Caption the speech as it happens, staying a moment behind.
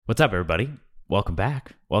What's up, everybody? Welcome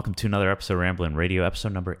back. Welcome to another episode of Ramblin' Radio,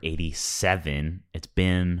 episode number 87. It's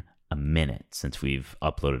been a minute since we've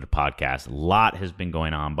uploaded a podcast. A lot has been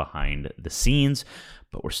going on behind the scenes,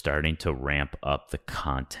 but we're starting to ramp up the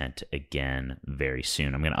content again very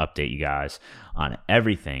soon. I'm going to update you guys on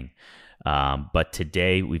everything. But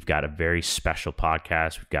today we've got a very special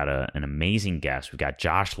podcast. We've got an amazing guest. We've got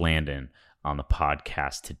Josh Landon on the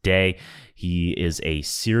podcast today. He is a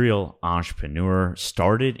serial entrepreneur,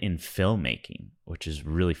 started in filmmaking, which is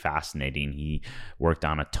really fascinating. He worked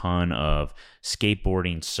on a ton of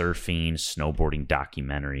skateboarding, surfing, snowboarding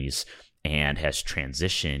documentaries, and has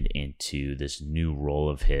transitioned into this new role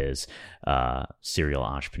of his, serial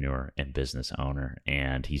entrepreneur and business owner.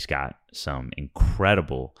 And he's got some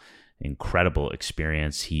incredible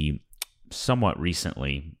experience. He somewhat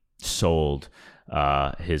recently sold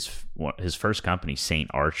his first company, St.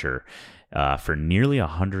 Archer, for nearly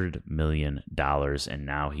 $100 million, and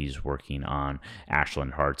now he's working on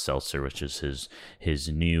Ashland Hard Seltzer, which is his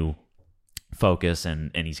new focus,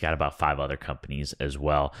 and he's got about 5 other companies as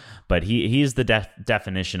well. But he is the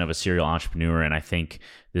definition of a serial entrepreneur, and I think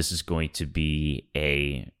this is going to be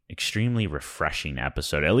a extremely refreshing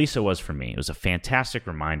episode. At least it was for me. It was a fantastic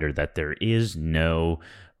reminder that there is no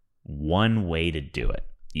one way to do it.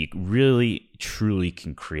 You really, truly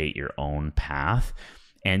can create your own path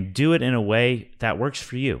and do it in a way that works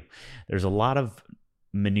for you. There's a lot of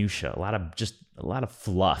minutia, a lot of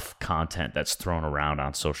fluff content that's thrown around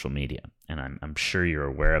on social media, and I'm sure you're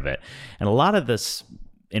aware of it. And a lot of this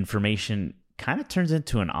information kind of turns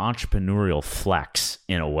into an entrepreneurial flex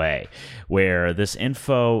in a way, where this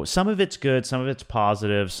info, some of it's good, some of it's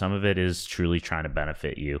positive, some of it is truly trying to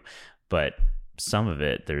benefit you, but some of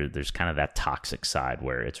it, there's kind of that toxic side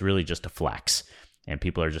where it's really just a flex, and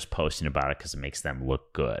people are just posting about it because it makes them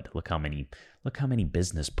look good. Look how many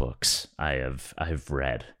business books I have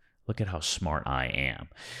read. Look at how smart I am.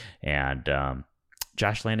 And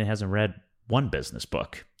Josh Landon hasn't read one business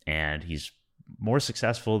book, and he's more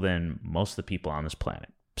successful than most of the people on this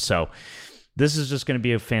planet. So this is just going to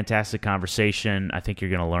be a fantastic conversation. I think you're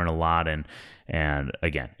going to learn a lot, and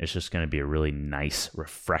again, it's just going to be a really nice,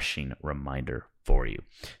 refreshing reminder for you.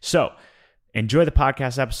 So enjoy the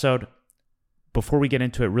podcast episode. Before we get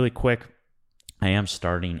into it really quick, I am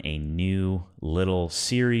starting a new little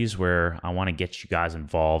series where I want to get you guys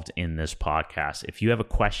involved in this podcast. If you have a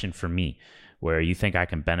question for me where you think I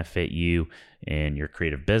can benefit you in your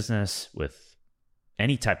creative business with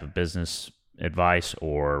any type of business advice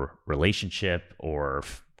or relationship or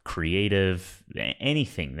creative,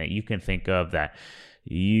 anything that you can think of that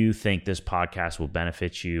you think this podcast will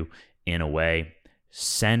benefit you in a way,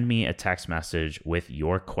 send me a text message with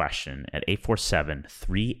your question at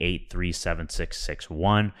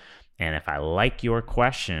 847-383-7661. And if I like your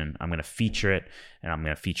question, I'm going to feature it, and I'm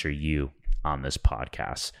going to feature you on this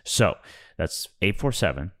podcast. So that's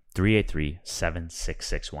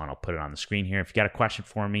 847-383-7661. I'll put it on the screen here. If you got a question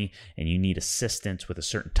for me and you need assistance with a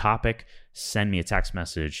certain topic, send me a text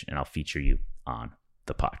message and I'll feature you on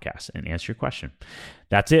the podcast and answer your question.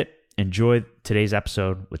 That's it. Enjoy today's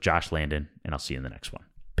episode with Josh Landon, and I'll see you in the next one.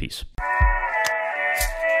 Peace.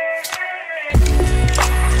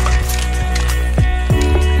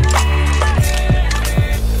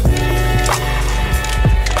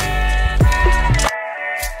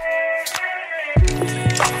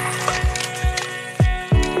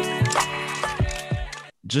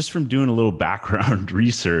 Just from doing a little background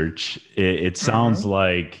research, it sounds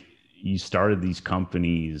like you started these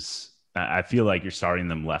companies. I feel like you're starting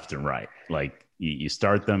them left and right. Like you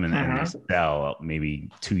start them and then they sell maybe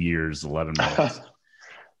 2 years, 11 months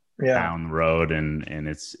down the road, and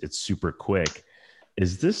it's super quick.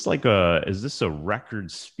 Is this a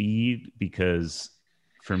record speed? Because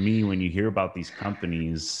for me, when you hear about these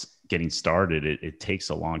companies getting started, it takes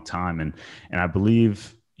a long time. And I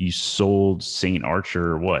believe you sold St.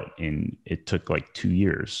 Archer, it took like 2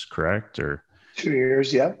 years, correct? Or 2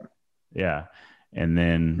 years. Yep. Yeah. And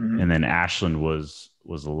then Ashland was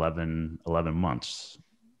 11 months.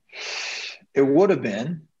 It would have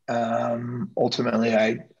been. Ultimately,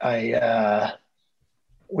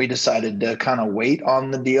 we decided to kind of wait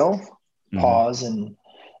on the deal, pause, and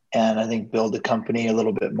I think build the company a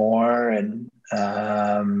little bit more. And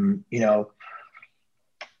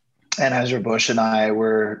Anheuser-Busch and I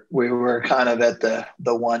we were kind of at the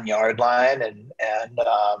 1 yard line, and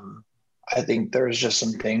I think there's just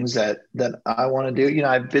some things that I want to do.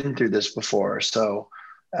 I've been through this before. So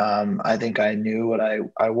I think I knew what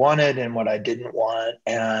I wanted and what I didn't want.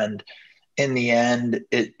 And in the end,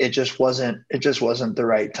 it just wasn't the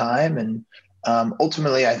right time. And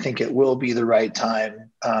ultimately, I think it will be the right time.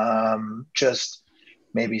 Just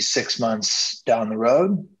maybe 6 months down the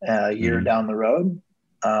road, a year down the road.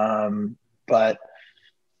 But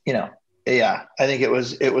yeah, I think it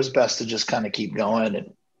was best to just kind of keep going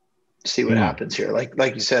and see what happens here.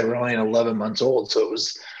 Like you said, we're only 11 months old, so it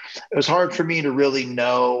was hard for me to really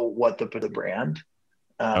know what to put the brand.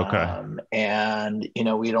 And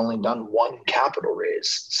we'd only done one capital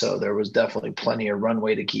raise, so there was definitely plenty of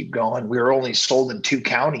runway to keep going. We were only sold in 2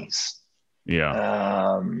 counties.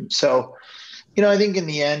 So I think in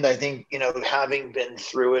the end, having been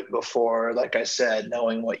through it before, like I said,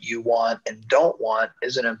 knowing what you want and don't want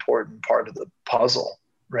is an important part of the puzzle,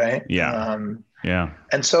 right? And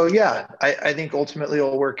so I think ultimately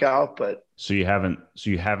it'll work out. But so you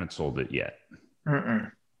haven't sold it yet.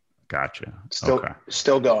 Gotcha. Still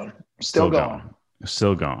going. Still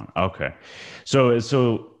going. Okay. So is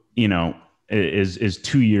 2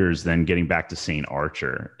 years then getting back to St.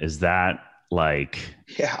 Archer? Is that like,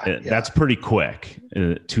 that's pretty quick.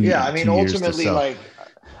 2 years. I mean, ultimately,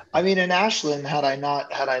 in Ashland, had I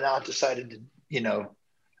not decided to,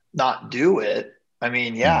 not do it,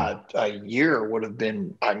 a year would have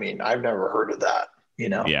been, I've never heard of that,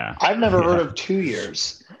 I've never heard of 2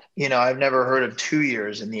 years. I've never heard of 2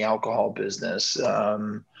 years in the alcohol business.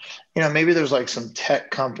 Maybe there's like some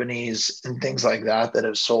tech companies and things like that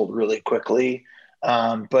have sold really quickly.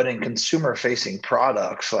 But in consumer facing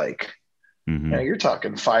products, you're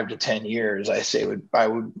talking 5 to 10 years, I say would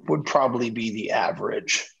probably be the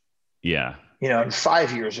average. And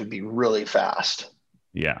 5 years would be really fast.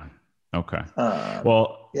 Okay.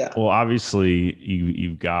 Well, obviously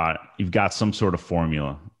you've got some sort of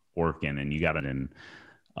formula working, and you got it in.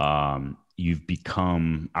 You've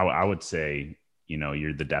become, I would say,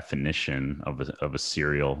 you're the definition of a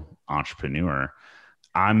serial entrepreneur.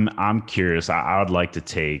 I'm curious. I would like to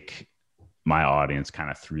take my audience kind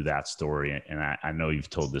of through that story, and I know you've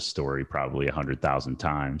told this story probably 100,000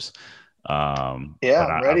 times. I'm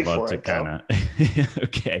ready for it.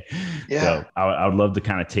 Okay. So I would love to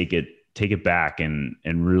kind of take it back and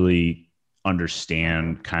really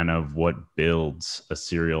understand kind of what builds a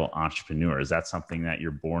serial entrepreneur. Is that something that you're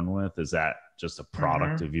born with? Is that just a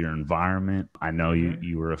product of your environment? I know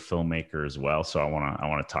you were a filmmaker as well, so I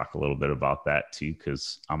want to talk a little bit about that too,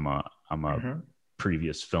 because I'm a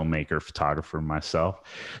previous filmmaker, photographer myself.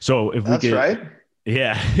 So if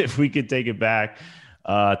we could take it back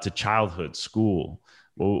to childhood, school,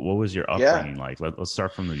 what was your upbringing like? Let's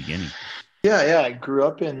start from the beginning. I grew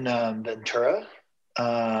up in Ventura,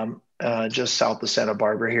 just south of Santa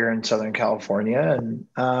Barbara here in Southern California. And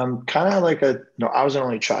kind of like I was an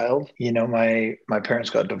only child. My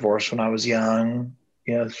parents got divorced when I was young,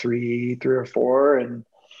 three or four, and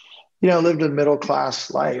lived a middle class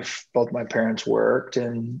life. Both my parents worked,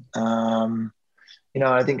 and I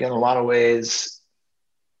think in a lot of ways,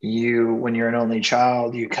 when you're an only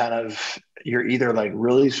child, you're either like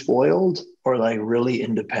really spoiled or like really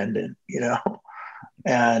independent,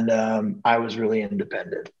 and I was really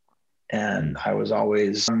independent. And I was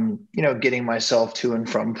always, getting myself to and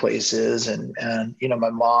from places. And my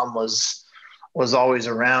mom was always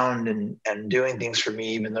around and doing things for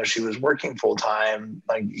me, even though she was working full time.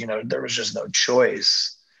 There was just no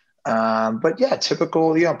choice. But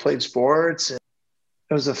typical, played sports. And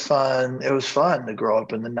it was fun to grow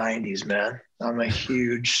up in the 90s, man. I'm a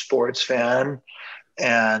huge sports fan.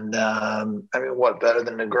 And what better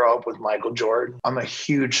than to grow up with Michael Jordan? I'm a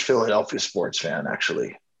huge Philadelphia sports fan,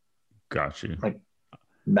 actually. Got you. Like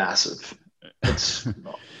massive. It's a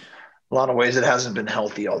lot of ways it hasn't been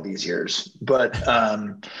healthy all these years. But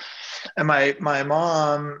and my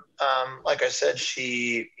mom, like I said,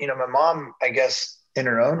 my mom, I guess in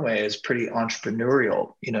her own way is pretty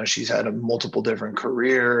entrepreneurial. She's had multiple different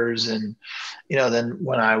careers, and then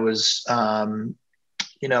when I was right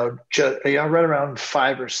around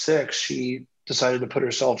 5 or 6, she decided to put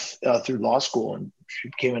herself through law school, and she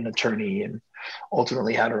became an attorney and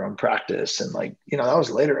ultimately had her own practice. And that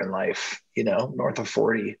was later in life, north of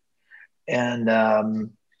 40. And, I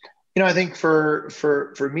think for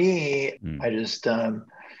me, I just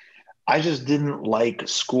didn't like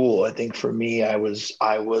school. I think for me,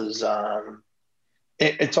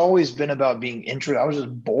 it's always been about being interested. I was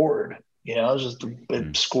just bored,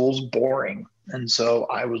 school's boring. And so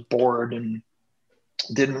I was bored and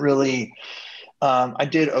didn't really, I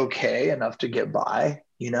did okay enough to get by,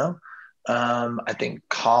 I think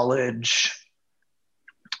college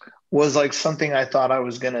was like something I thought I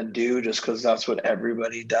was going to do just because that's what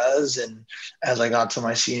everybody does. And as I got to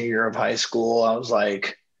my senior year of high school, I was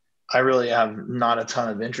like, I really have not a ton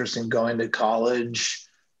of interest in going to college.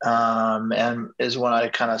 And is when I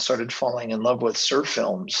kind of started falling in love with surf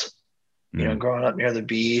films. Mm. growing up near the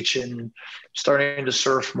beach and starting to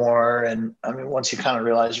surf more. And I mean, once you kind of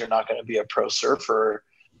realize you're not going to be a pro surfer,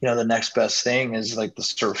 the next best thing is like the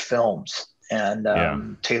surf films. And Yeah.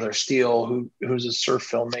 Taylor Steele, who's a surf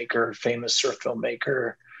filmmaker, famous surf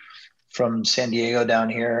filmmaker from San Diego down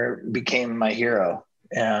here, became my hero.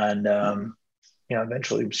 And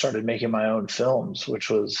eventually started making my own films, which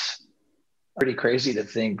was pretty crazy to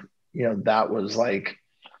think, that was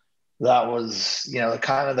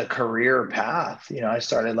kind of the career path. I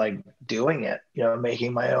started like doing it,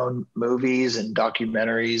 making my own movies and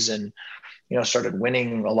documentaries, and started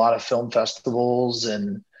winning a lot of film festivals,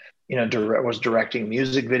 and was directing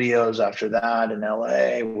music videos after that in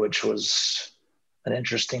LA, which was an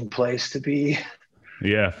interesting place to be.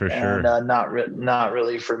 Yeah, for And sure. not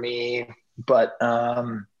really for me. But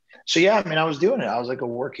so yeah, I mean, I was doing it. I was like a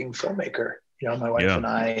working filmmaker. My wife Yeah. and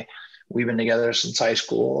I, we've been together since high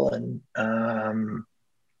school, and I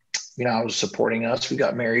was supporting us. We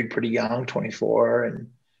got married pretty young, 24,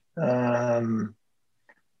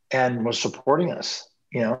 and was supporting us.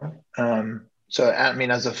 So I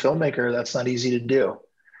mean, as a filmmaker, that's not easy to do.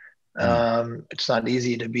 Mm. It's not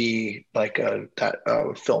easy to be like a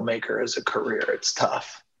filmmaker as a career. It's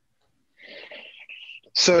tough.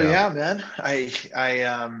 So Yeah. yeah, man,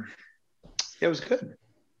 it was good.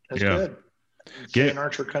 It was Yeah. good. Seeing Get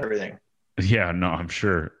Archer cut everything. Yeah, no, I'm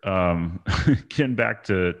sure. Getting back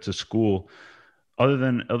to school, other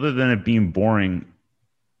than it being boring,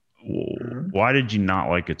 Mhm. why did you not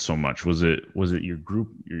like it so much? Was it your group,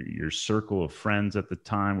 your circle of friends at the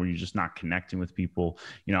time? Were you just not connecting with people?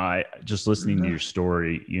 I just listening to Mhm. your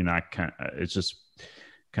story, it's just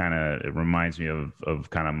kind of, it reminds me of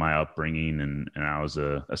kind of my upbringing, and I was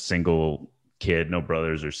a single kid, no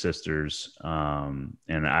brothers or sisters, and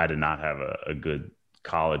I did not have a good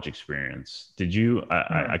college experience. Did you?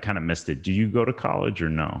 I Mhm. kind of missed it. Did you go to college or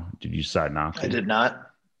no? Did you decide not I to? did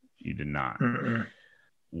not. You did not. Mm-mm.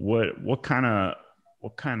 What kind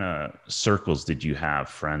of circles did you have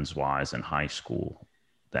friends wise in high school?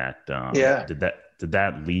 That Yeah. did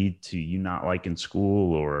that lead to you not liking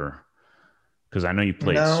school, or because I know you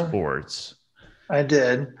played No, sports? I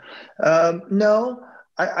did. No,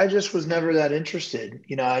 I just was never that interested.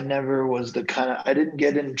 I never was the kind of, I didn't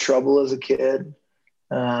get in trouble as a kid.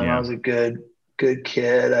 I Yeah. was a good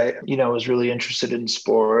kid. I, was really interested in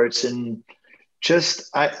sports, and just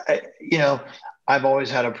I've always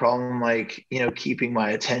had a problem like keeping my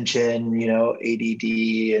attention,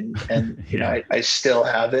 ADD, and Yeah. I still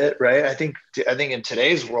have it, right? I think in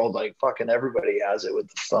today's world, like fucking everybody has it with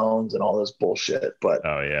the phones and all this bullshit. But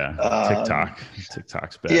Oh yeah. um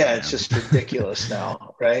TikTok's bad, yeah, it's man. just ridiculous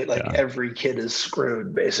now, right? Like Yeah. every kid is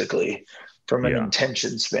screwed basically from an Yeah.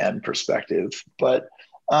 attention span perspective. But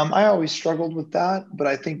I always struggled with that. But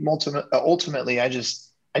I think ultimately, I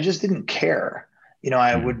just didn't care. I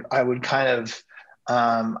Mm-hmm. would kind of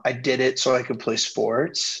I did it so I could play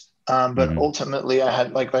sports. But Mm-hmm. ultimately, I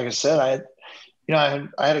had like I said, I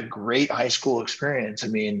had a great high school experience. I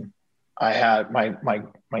mean, I had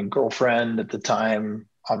my girlfriend at the time,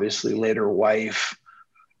 obviously later wife,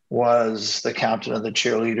 was the captain of the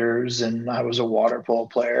cheerleaders, and I was a water polo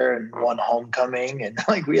player and won homecoming, and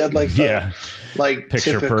like we had like the Yeah. like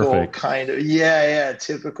Picture typical perfect. kind of, yeah,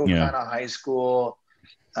 typical Yeah. kind of high school.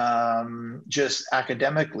 Just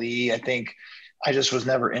academically, I think I just was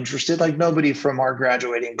never interested. Like nobody from our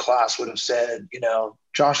graduating class would have said,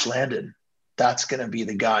 Josh Landon, that's gonna be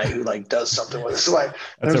the guy who like does something with it. So like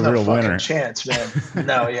That's a there's no real fucking winner. chance, man.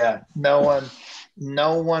 No, yeah. No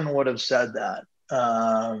one would have said that.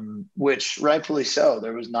 Which rightfully so.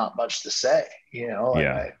 There was not much to say, like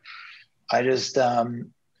Yeah. I just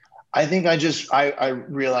I think I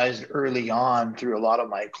realized early on through a lot of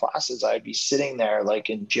my classes, I'd be sitting there like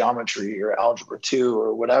in geometry or algebra two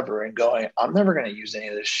or whatever and going, I'm never going to use any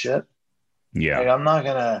of this shit. Like, Yeah.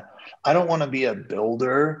 I don't want to be a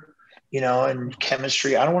builder, in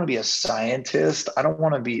chemistry. I don't want to be a scientist. I don't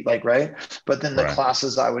want to be like, right. But then the Right.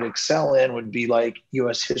 classes I would excel in would be like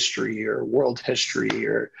US history or world history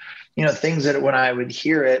or, things that when I would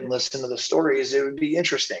hear it and listen to the stories, it would be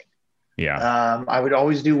interesting. Yeah. I would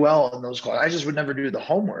always do well in those classes. I just would never do the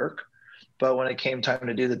homework. But when it came time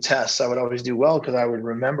to do the tests, I would always do well because I would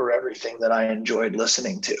remember everything that I enjoyed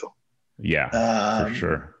listening to. Yeah. For Um,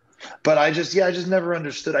 sure. but I just never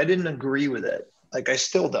understood. I didn't agree with it. Like I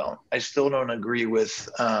still don't. I still don't agree with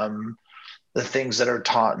the things that are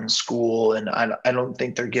taught in school, and I don't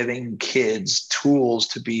think they're giving kids tools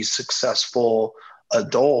to be successful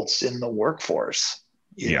adults in the workforce.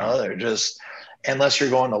 Yeah. They're just, unless you're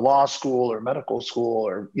going to law school or medical school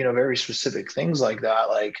or very specific things like that.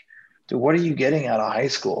 Like, dude, what are you getting out of high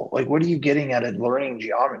school? Like, what are you getting out of learning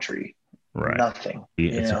geometry? Right. Nothing, you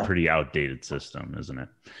It's a know, pretty outdated system, isn't it?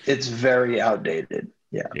 it's very outdated.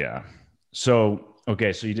 Yeah. Yeah. So,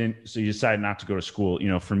 okay, so you decided not to go to school.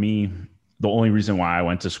 For me, the only reason why I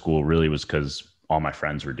went to school really was because all my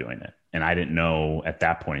friends were doing it. And I didn't know at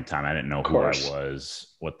that point in time, I didn't know Of who I course.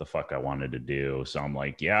 was, what the fuck I wanted to do. So I'm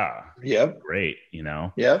like, yeah, Yep. great.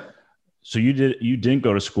 Yep. So you didn't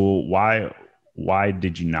go to school. Why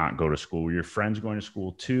did you not go to school? Were your friends going to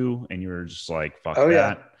school too? And you were just like, fuck Oh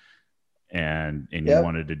yeah. that. And you Yep.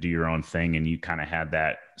 wanted to do your own thing, and you kind of had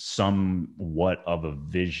that somewhat of a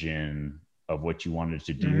vision of what you wanted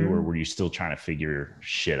to do, or Hmm. were you still trying to figure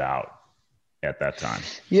shit out at that time?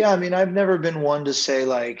 Yeah, I mean, I've never been one to say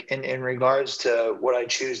like in regards to what I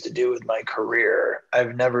choose to do with my career,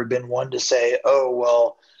 I've never been one to say, "Oh,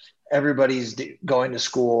 well, everybody's going to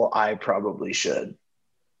school, I probably should."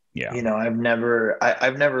 Yeah. I've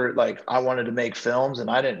never like I wanted to make films and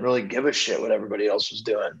I didn't really give a shit what everybody else was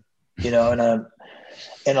doing. And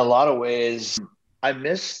in a lot of ways,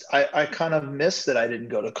 I kind of missed that I didn't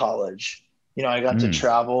go to college. I got to Mm,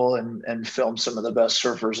 travel and film some of the best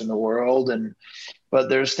surfers in the world, but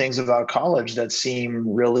there's things about college that seem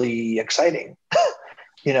really exciting,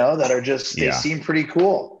 that are just, they yeah. seem pretty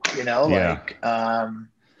cool, Yeah.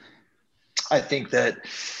 I think that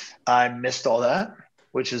I missed all that,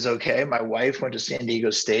 which is okay. My wife went to San Diego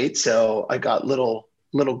State, so I got little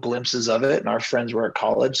glimpses of it, and our friends were at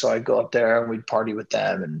college, so I'd go up there and we'd party with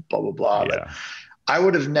them and blah blah blah. But Yeah. I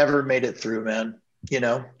would have never made it through, man.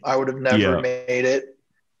 I would have never Yeah. made it.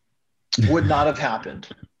 Would not have happened.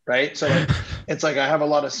 Right. So like it's like I have a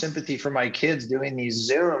lot of sympathy for my kids doing these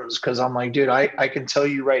Zooms because I'm like, dude, I can tell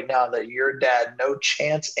you right now that your dad, no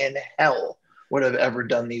chance in hell would have ever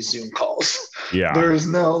done these Zoom calls. Yeah. There's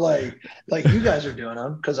no like you guys are doing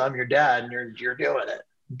them because I'm your dad and you're doing it.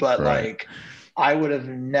 But Right. like I would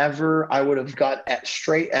have got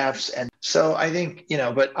straight F's. And so I think,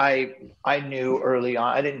 but I knew early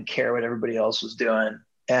on, I didn't care what everybody else was doing.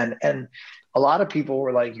 And a lot of people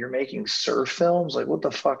were like, "You're making surf films? Like, what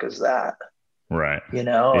the fuck is that?" Right. You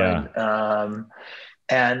know, Yeah.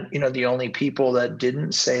 and the only people that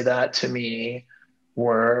didn't say that to me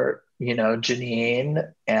were,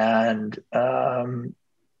 Janine and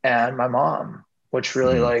my mom, which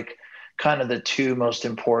really Mm, like kind of the two most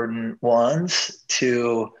important ones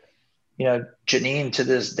to, Janine to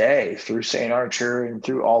this day through St. Archer and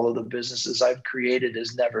through all of the businesses I've created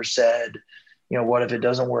has never said, what if it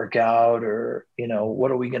doesn't work out, or, what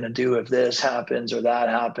are we going to do if this happens or that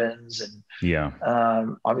happens? And yeah.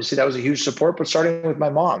 obviously that was a huge support, but starting with my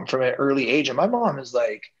mom from an early age. And my mom is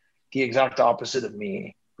like the exact opposite of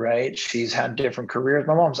me, right? She's had different careers.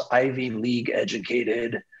 My mom's Ivy League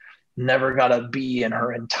educated, never got a B in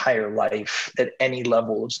her entire life at any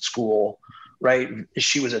level of school, right?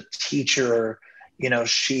 She was a teacher,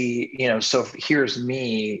 so here's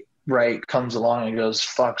me, right, comes along and goes,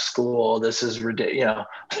 "Fuck school, this is ridiculous."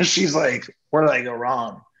 She's like, "Where did I go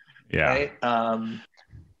wrong?" Yeah. Right.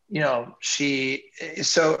 She,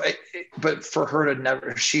 so, but for her to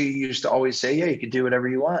never, she used to always say, "Yeah, you could do whatever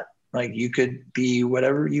you want. Like you could be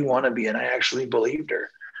whatever you want to be." And I actually believed her.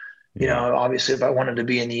 Yeah. Obviously if I wanted to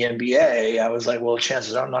be in the NBA, I was like, well,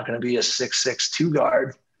 chances are I'm not going to be a 6'6"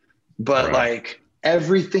 guard, but Right. like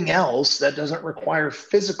everything else that doesn't require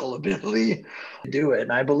physical ability, do it.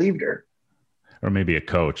 And I believed her. Or maybe a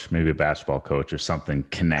coach, maybe a basketball coach or something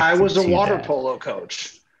I connected was a to water that. polo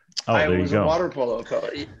coach. Oh, I there you was a go. water polo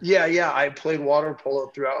coach. Yeah. Yeah. I played water polo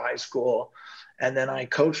throughout high school. And then I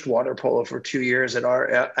coached water polo for 2 years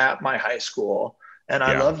at my high school. And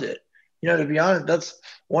I Yeah. loved it. To be honest, that's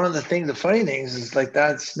one of the things, the funny things is like,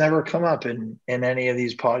 that's never come up in any of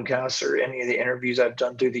these podcasts or any of the interviews I've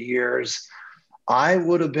done through the years. I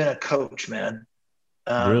would have been a coach, man.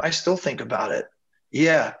 Really? I still think about it.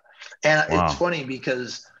 Yeah. And it's Wow. funny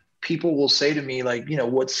because people will say to me, like,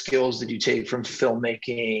 what skills did you take from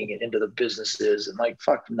filmmaking and into the businesses? And like,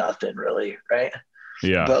 fuck, nothing really. Right.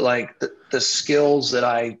 Yeah. But like the skills that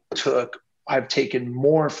I took, I've taken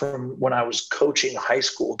more from when I was coaching high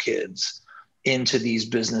school kids into these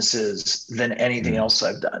businesses than anything Mm. else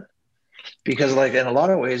I've done. Because like in a lot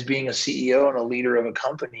of ways, being a CEO and a leader of a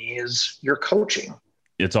company is you're coaching.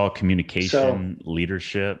 It's all So communication,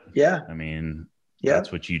 leadership. yeah, I mean, yeah,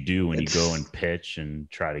 that's what you do when you go it's and pitch and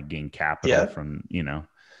try to gain capital yeah, from,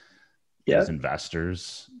 yeah, these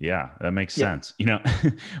investors. Yeah, that makes yeah, sense. One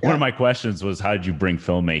of yeah. my questions was, how did you bring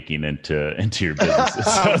filmmaking into your businesses?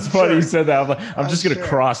 So I'm it's funny you sure. said that. I'm I'm just going to sure.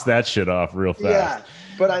 cross that shit off real fast. Yeah.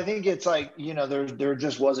 But I think it's like, there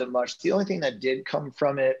just wasn't much. The only thing that did come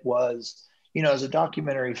from it was, as a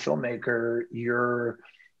documentary filmmaker,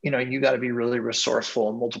 you got to be really resourceful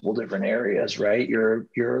in multiple different areas, right?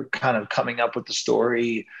 You're kind of coming up with the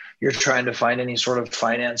story. You're trying to find any sort of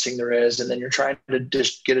financing there is, and then you're trying to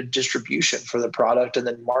just get a distribution for the product and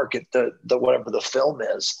then market the whatever the film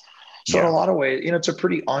is. So in a lot of ways, it's a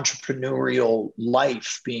pretty entrepreneurial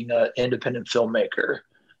life being an independent filmmaker.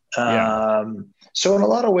 So in a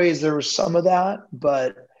lot of ways, there was some of that,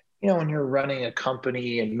 but when you're running a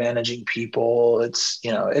company and managing people, it's,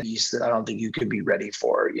 at least that I don't think you could be ready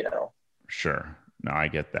for, Sure. No, I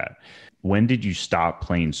get that. When did you stop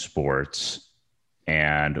playing sports,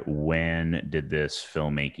 and when did this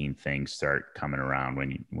filmmaking thing start coming around,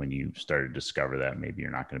 when you started to discover that maybe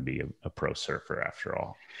you're not going to be a pro surfer after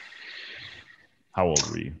all? How old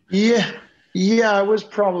were you? Yeah, I was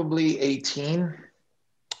probably 18.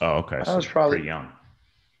 Oh, okay. So I was probably pretty young.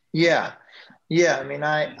 Yeah. Yeah. I mean,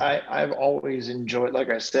 I've always enjoyed, like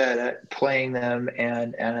I said, playing them,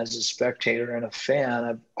 and as a spectator and a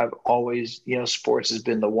fan, I've always, sports has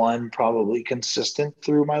been the one probably consistent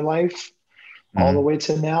through my life all the way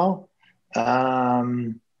to now.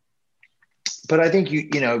 But I think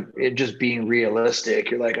it just being realistic,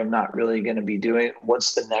 you're like, I'm not really going to be doing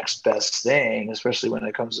what's the next best thing, especially when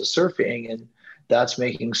it comes to surfing, and that's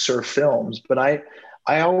making surf films. But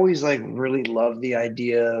I always really loved the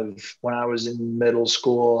idea of, when I was in middle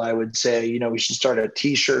school, I would say, we should start a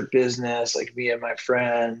t-shirt business, like me and my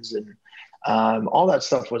friends, and all that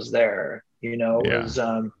stuff was there.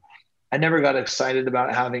 I never got excited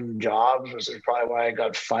about having jobs, which is probably why I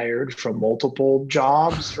got fired from multiple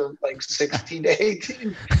jobs from 16 to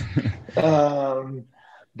 18.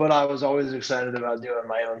 But I was always excited about doing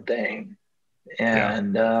my own thing.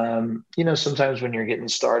 And, sometimes when you're getting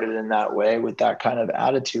started in that way with that kind of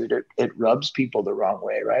attitude, it rubs people the wrong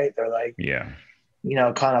way, right? They're like,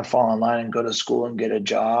 kind of fall in line and go to school and get a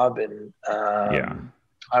job. And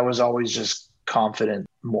I was always just confident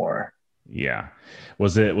more. Yeah.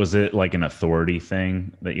 Was it like an authority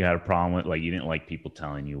thing that you had a problem with? Like, you didn't like people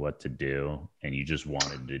telling you what to do, and you just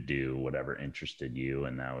wanted to do whatever interested you.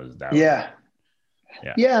 And that was. Yeah.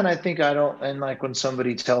 And I think and when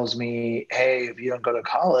somebody tells me, hey, if you don't go to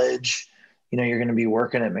college, you're going to be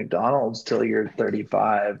working at McDonald's till you're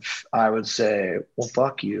 35, I would say, well,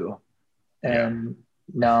 fuck you. And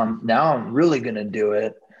now I'm really going to do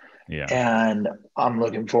it. Yeah. And I'm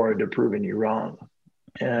looking forward to proving you wrong.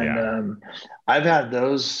 And I've had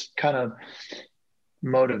those kind of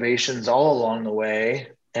motivations all along the way.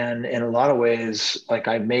 And in a lot of ways,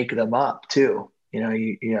 I make them up too.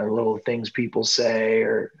 Little things people say,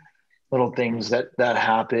 or little things that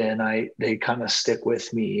happen, they kind of stick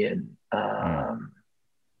with me, and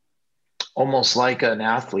almost like an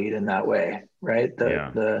athlete in that way, right?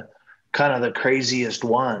 The kind of the craziest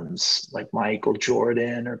ones, like Michael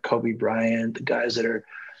Jordan or Kobe Bryant, the guys that are,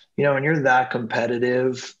 when you're that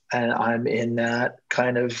competitive, and I'm in that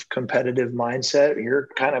kind of competitive mindset, you're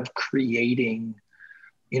kind of creating,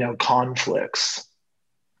 conflicts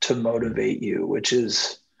to motivate you, which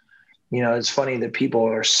is, it's funny that people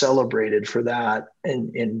are celebrated for that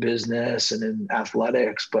in business and in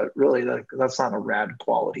athletics, but really that's not a rad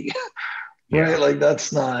quality, right?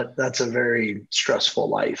 That's a very stressful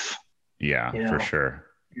life. Yeah, for sure.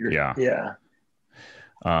 Yeah.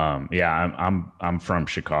 I'm from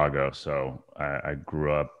Chicago, so I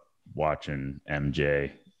grew up watching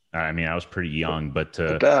MJ. I mean, I was pretty young, but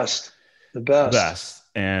the best.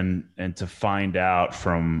 And to find out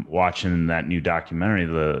from watching that new documentary,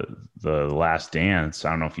 the Last Dance, I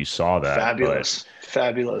don't know if you saw that. Fabulous.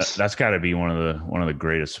 That's got to be one of the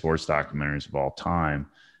greatest sports documentaries of all time.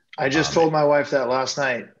 I just told my wife that last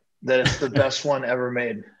night, that it's the best one ever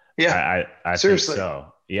made. Yeah, I seriously. think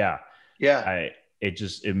so. Yeah.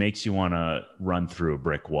 It makes you want to run through a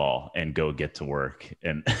brick wall and go get to work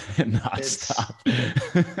and not stop.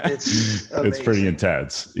 It's pretty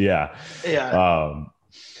intense. Yeah.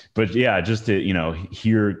 But just to,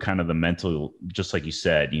 hear kind of the mental, just like you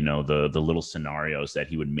said, the little scenarios that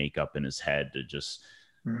he would make up in his head to just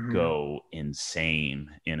go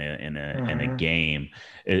insane in a game.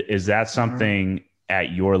 Is that something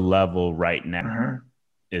at your level right now?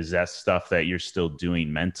 Is that stuff that you're still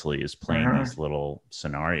doing mentally, is playing these little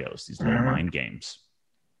scenarios, these little mind games?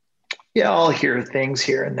 Yeah, I'll hear things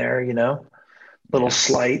here and there, little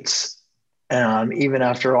slights. Even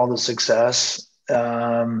after all the success,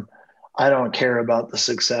 I don't care about the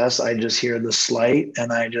success. I just hear the slight,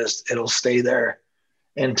 and it'll stay there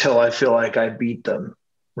until I feel like I beat them,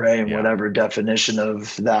 right? And whatever definition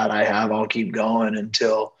of that I have, I'll keep going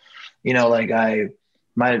until, one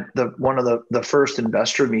of the first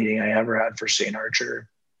investor meeting I ever had for St. Archer,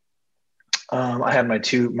 I had my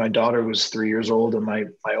daughter was 3 years old and my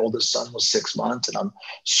oldest son was 6 months, and I'm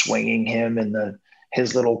swinging him in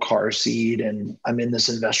his little car seat, and I'm in this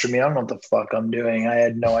investor meeting. I don't know what the fuck I'm doing. I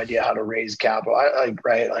had no idea how to raise capital.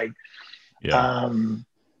 Yeah.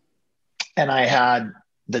 And I had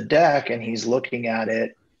the deck, and he's looking at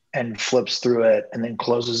it and flips through it and then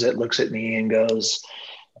closes it, looks at me and goes,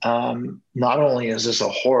 not only is this a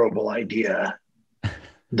horrible idea,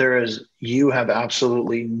 you have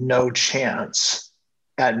absolutely no chance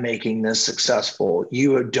at making this successful.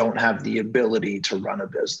 You don't have the ability to run a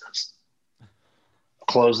business.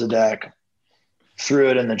 Close the deck, threw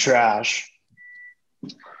it in the trash.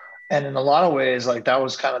 And in a lot of ways, like, that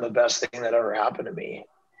was kind of the best thing that ever happened to me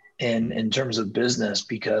in terms of business,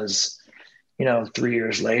 because, 4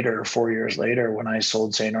 years later, when I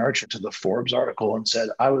sold St. Archer to the Forbes article and said,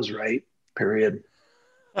 I was right, period.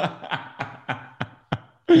 So,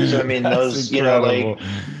 I mean, That's incredible.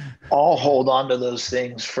 I'll hold on to those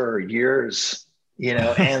things for years,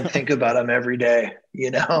 and think about them every day,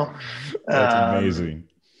 That's amazing.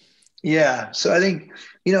 Yeah. So I think,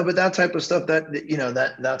 but that type of stuff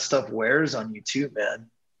that stuff wears on you too, man.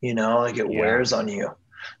 It wears on you.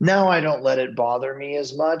 Now I don't let it bother me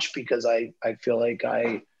as much, because I feel like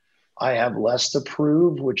I have less to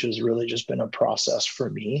prove, which has really just been a process for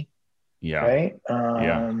me. Yeah. Right.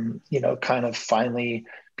 Kind of finally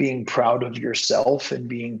being proud of yourself and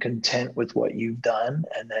being content with what you've done.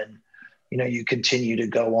 And then, you continue to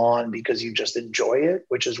go on because you just enjoy it,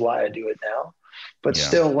 which is why I do it now. But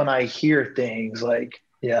still, when I hear things like,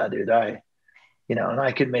 yeah, dude, and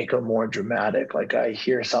I could make them more dramatic. Like, I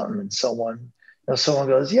hear something and someone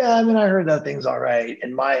goes, yeah, I mean, I heard that thing's all right.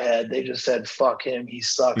 In my head, they just said, fuck him. He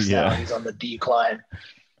sucks now. He's on the decline.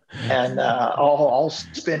 And I'll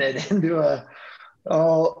spin it into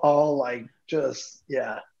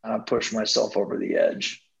push myself over the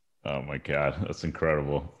edge. Oh my God, that's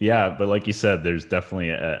incredible. Yeah, but like you said, there's definitely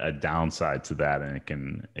a downside to that, and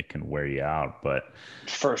it can wear you out. But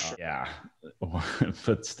for sure, yeah.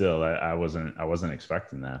 But still, I wasn't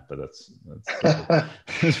expecting that. But that's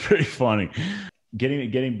that's pretty funny.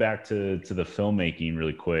 Getting back to the filmmaking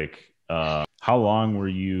really quick. How long were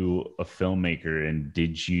you a filmmaker, and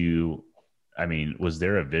was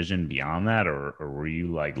there a vision beyond that, or were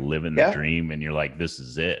you like living the dream and you're like, this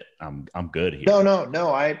is it, I'm good here? No.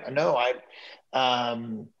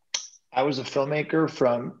 I was a filmmaker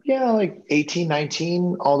from like 18,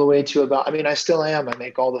 19 all the way to about, I still am. I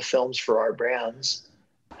make all the films for our brands.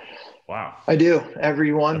 Wow. I do.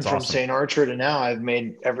 Every one. That's from awesome. St. Archer to now, I've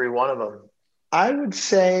made every one of them. I would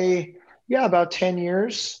say, about 10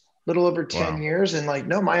 years, little over 10 years. And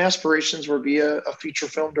my aspirations were be a feature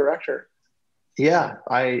film director. Yeah.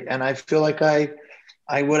 I feel like I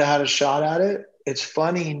would have had a shot at it. It's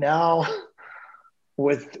funny now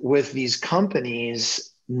with these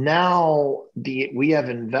companies, now we have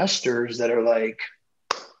investors that are like,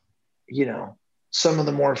 some of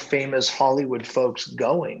the more famous Hollywood folks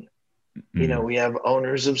going. Mm-hmm. We have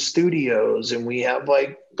owners of studios, and we have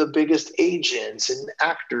like the biggest agents and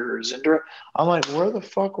actors and I'm like, where the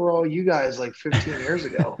fuck were all you guys like 15 years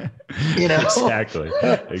ago? Exactly.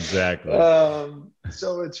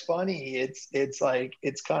 So it's funny. It's like,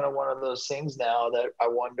 it's kind of one of those things now that I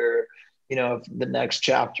wonder, if the next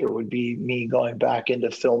chapter would be me going back into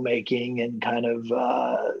filmmaking and kind of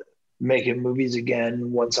making movies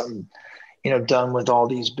again once I'm done with all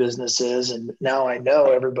these businesses. And now I know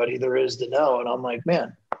everybody there is to know. And I'm like,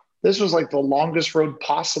 man, this was like the longest road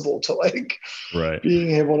possible to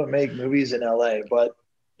being able to make movies in LA. But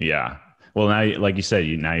yeah, well, now, like you said,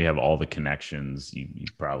 now you have all the connections you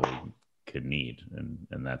probably could need,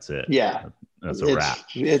 and that's it. Yeah. That's a wrap.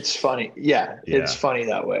 It's funny. Yeah. It's funny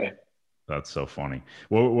that way. That's so funny.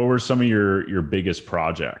 What were some of your biggest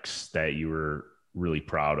projects that you were really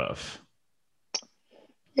proud of?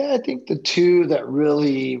 Yeah, I think the two that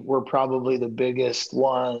really were probably the biggest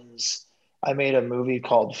ones, I made a movie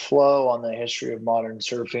called Flow on the history of modern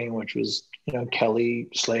surfing, which was, Kelly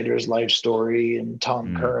Slater's life story and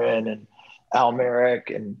Tom Curran and Al Merrick,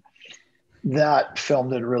 and that film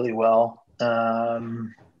did really well.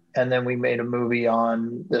 And then we made a movie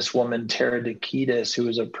on this woman, Tara Dikitis, who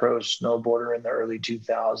was a pro snowboarder in the early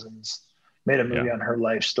 2000s. Made a movie on her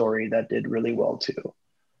life story that did really well too.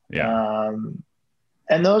 Yeah.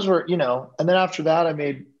 And those were, and then after that, I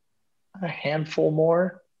made a handful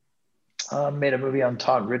more. Made a movie on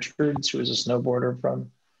Todd Richards, who was a snowboarder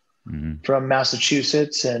from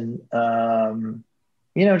Massachusetts, and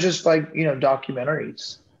just like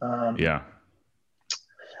documentaries.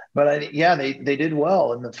 But they did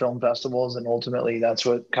well in the film festivals, and ultimately that's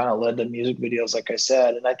what kind of led to music videos, like I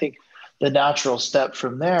said. And I think the natural step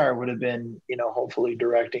from there would have been, hopefully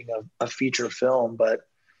directing a feature film. But,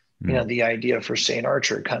 the idea for St.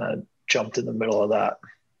 Archer kind of jumped in the middle of that.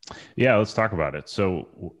 Yeah, let's talk about it. So,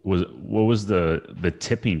 what was the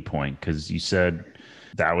tipping point? Because you said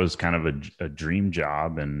that was kind of a dream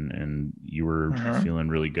job, and you were feeling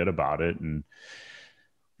really good about it. And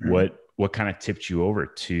what kind of tipped you over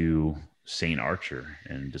to St. Archer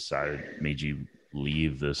and made you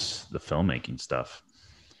leave the filmmaking stuff?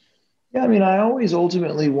 Yeah, I mean, I always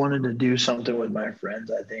ultimately wanted to do something with my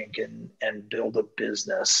friends, I think, and build a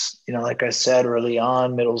business. Like I said early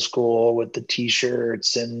on, middle school with the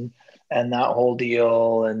T-shirts and that whole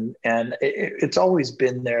deal, and it's always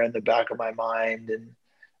been there in the back of my mind, and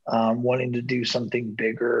wanting to do something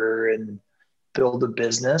bigger and build a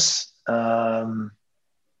business.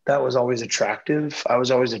 That was always attractive. I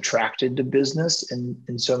was always attracted to business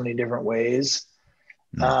in so many different ways.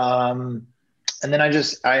 And then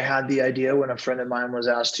I had the idea when a friend of mine was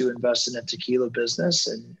asked to invest in a tequila business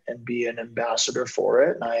and be an ambassador for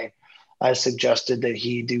it. And I suggested that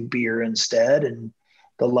he do beer instead, and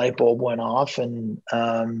the light bulb went off. And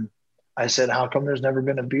I said, how come there's never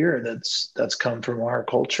been a beer that's come from our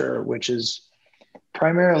culture, which is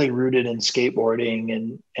primarily rooted in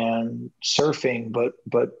skateboarding and surfing,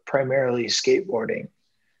 but primarily skateboarding.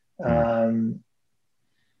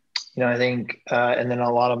 I think, and then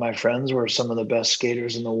a lot of my friends were some of the best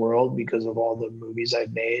skaters in the world because of all the movies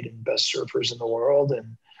I've made, and best surfers in the world.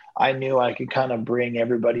 And I knew I could kind of bring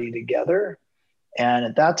everybody together. And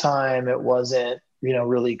at that time, it wasn't,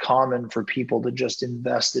 really common for people to just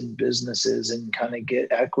invest in businesses and kind of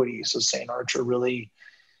get equity. So St. Archer really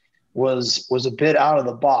was a bit out of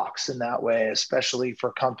the box in that way, especially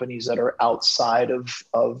for companies that are outside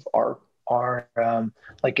of our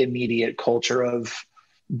like immediate culture of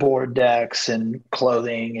board decks and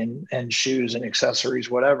clothing and shoes and accessories,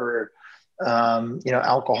 whatever.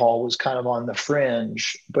 Alcohol was kind of on the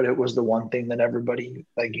fringe, but it was the one thing that everybody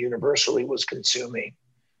like universally was consuming.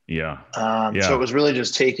 Yeah. So it was really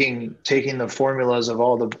just taking the formulas of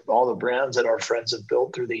all the brands that our friends have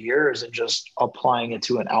built through the years and just applying it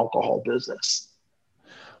to an alcohol business.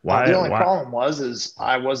 The only problem is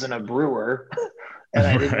I wasn't a brewer and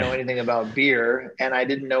I didn't know anything about beer, and I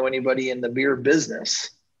didn't know anybody in the beer business.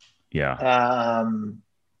 Yeah.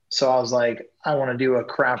 So I was like, I want to do a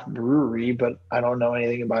craft brewery, but I don't know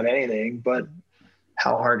anything about anything. But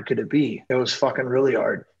how hard could it be? It was fucking really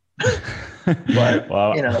hard. But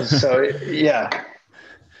well, so yeah.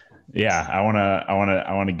 I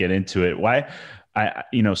want to get into it. Why?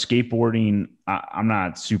 Skateboarding, I'm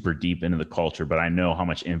not super deep into the culture, but I know how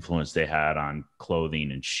much influence they had on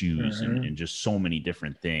clothing and shoes and just so many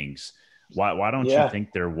different things. Why don't you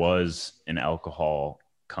think there was an alcohol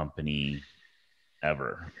company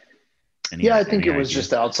ever? I think it was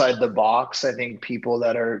just outside the box. I think people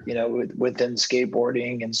that are, within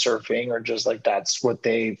skateboarding and surfing are just like, that's what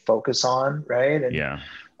they focus on. Right. And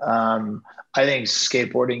I think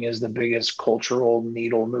skateboarding is the biggest cultural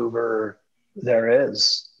needle mover there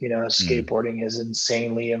is. Skateboarding is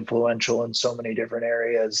insanely influential in so many different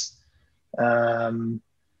areas. And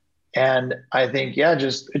I think,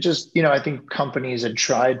 I think companies had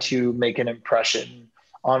tried to make an impression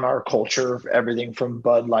on our culture, everything from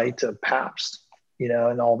Bud Light to Pabst,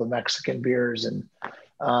 and all the Mexican beers. And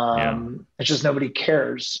it's just nobody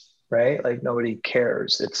cares, right? Like nobody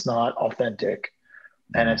cares. It's not authentic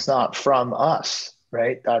and it's not from us,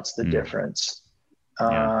 right? That's the difference.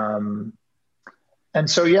 And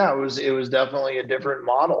so, it was definitely a different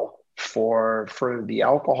model for the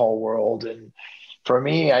alcohol world. And for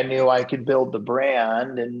me, I knew I could build the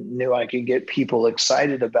brand and knew I could get people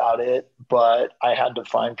excited about it, but I had to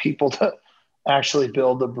find people to actually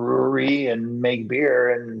build the brewery and make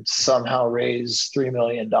beer and somehow raise $3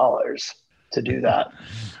 million to do that.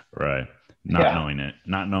 Right. Not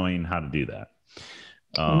knowing how to do that.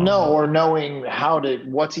 Or knowing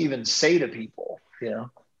what to even say to people,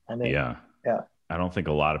 I don't think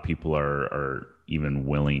a lot of people are even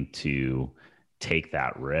willing to take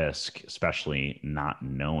that risk, especially not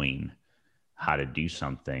knowing how to do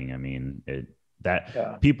something. I mean,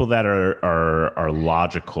 people that are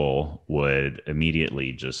logical would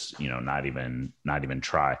immediately just, not even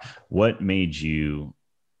try. What made you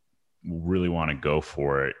really want to go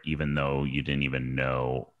for it, even though you didn't even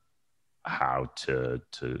know how to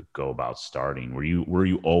go about starting? Were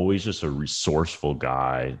you always just a resourceful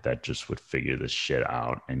guy that just would figure this shit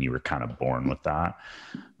out, and you were kind of born with that?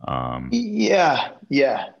 Yeah.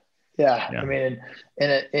 I mean,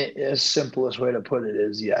 and the simplest way to put it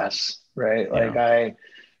is yes, right? Like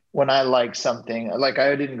when I like something, like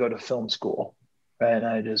I didn't go to film school, right? And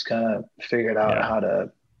I just kind of figured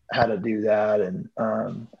out how to do that. And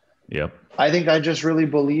Yep. I think I just really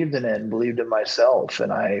believed in it and believed in myself.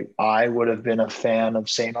 And I would have been a fan of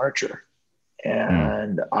St. Archer. Mm.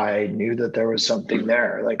 And I knew that there was something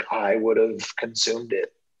there. Like I would have consumed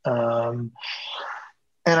it. Um,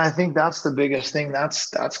 and I think that's the biggest thing. That's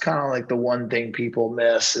kind of like the one thing people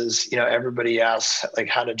miss is, everybody asks like,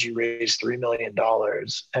 how did you raise $3 million?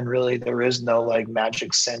 And really there is no like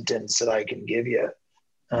magic sentence that I can give you.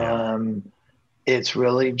 Yeah. It's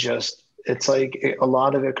really just, it's like a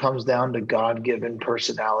lot of it comes down to God-given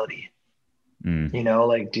personality. Mm.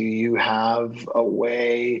 Like, do you have a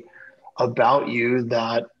way about you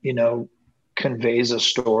that, conveys a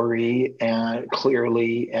story and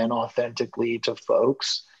clearly and authentically to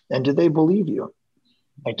folks? And do they believe you?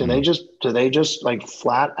 Like, Mm. do they just like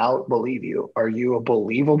flat out believe you? Are you a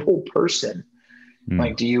believable person? Mm.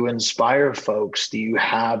 Like, do you inspire folks? Do you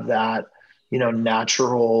have that,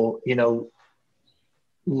 natural,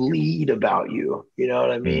 lead about you? You know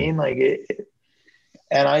what I Mm. mean? Like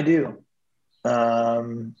and I do.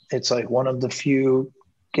 It's like one of the few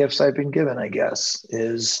gifts I've been given, I guess,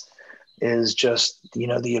 is just,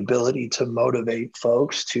 the ability to motivate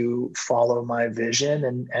folks to follow my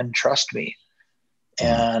vision and trust me. Mm.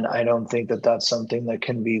 And I don't think that that's something that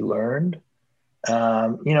can be learned.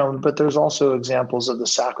 But there's also examples of the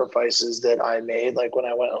sacrifices that I made. Like when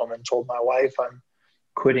I went home and told my wife I'm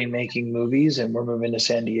quitting making movies and we're moving to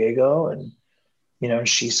San Diego, and,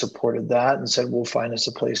 she supported that and said, we'll find us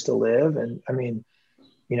a place to live. And I mean,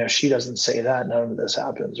 she doesn't say that, none of this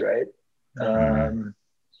happens. Right. Mm.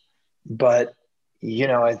 But,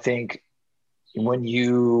 I think when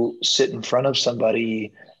you sit in front of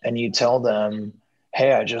somebody and you tell them,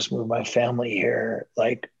 hey, I just moved my family here,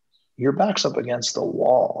 like your back's up against the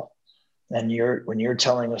wall. And when you're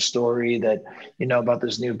telling a story that, about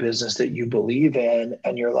this new business that you believe in,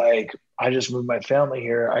 and you're like, I just moved my family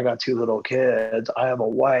here. I got 2 little kids. I have a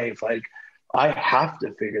wife. Like, I have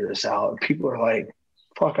to figure this out. And people are like,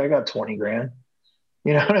 fuck, I got 20 grand.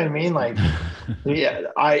 You know what I mean? Like, yeah,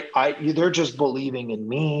 they're just believing in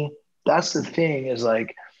me. That's the thing is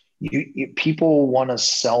like, people want to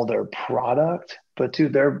sell their product, but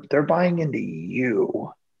dude, they're buying into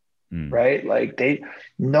you, Mm. right? Like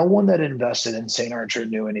no one that invested in St. Archer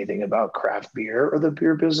knew anything about craft beer or the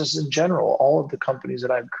beer business in general. All of the companies that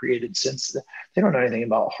I've created since, they don't know anything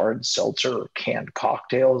about hard seltzer or canned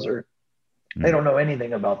cocktails, or they Mm. don't know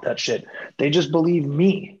anything about that shit. They just believe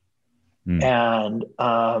me. Mm. And,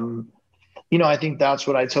 I think that's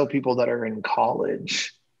what I tell people that are in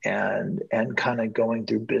college and kind of going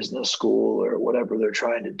through business school or whatever they're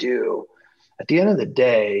trying to do. At the end of the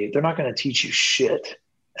day, they're not going to teach you shit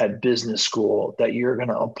at business school that you're going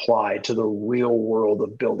to apply to the real world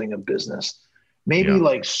of building a business. Maybe Yeah.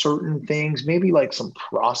 like certain things, maybe like some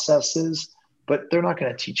processes, but they're not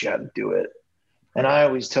going to teach you how to do it. And I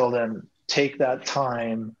always tell them, take that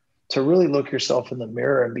time to really look yourself in the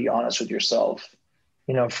mirror and be honest with yourself.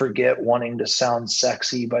 Forget wanting to sound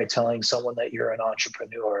sexy by telling someone that you're an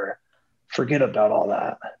entrepreneur. Forget about all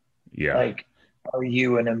that. Yeah. Like, are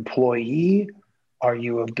you an employee? Are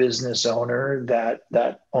you a business owner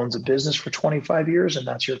that owns a business for 25 years and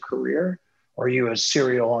that's your career? Or are you a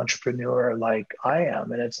serial entrepreneur like I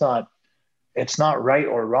am? And it's not right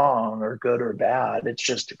or wrong or good or bad. It's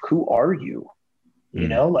just, who are you?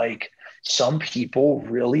 Mm. Like some people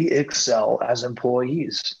really excel as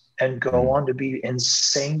employees and go Mm. on to be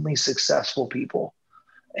insanely successful people.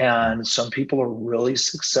 And some people are really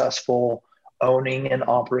successful owning and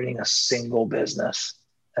operating a single business.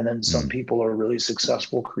 And then some Mm. people are really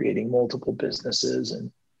successful creating multiple businesses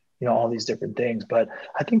and, all these different things. But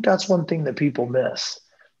I think that's one thing that people miss.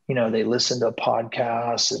 They listen to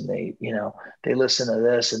podcasts and they listen to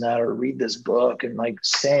this and that or read this book and like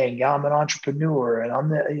saying, yeah, I'm an entrepreneur. And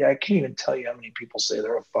I can't even tell you how many people say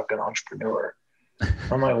they're a fucking entrepreneur.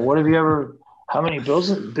 I'm like, how many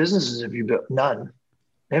businesses have you built? None.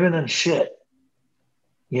 They haven't done shit,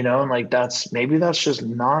 and like maybe that's just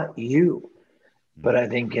not you. But I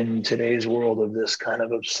think in today's world of this kind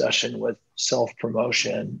of obsession with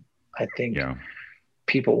self-promotion, I think Yeah.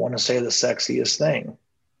 people want to say the sexiest thing.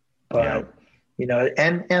 Yeah. But,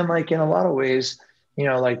 and like in a lot of ways,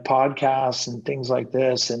 like podcasts and things like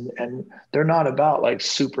this, and they're not about like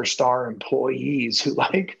superstar employees who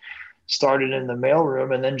like started in the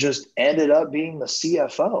mailroom and then just ended up being the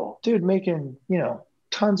CFO, dude, making,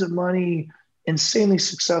 tons of money, insanely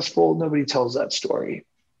successful. Nobody tells that story,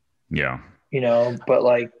 Yeah. but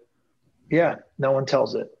like, yeah, no one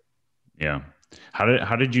tells it. Yeah.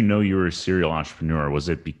 How did you know you were a serial entrepreneur? Was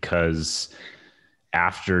it because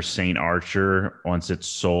after St. Archer, once it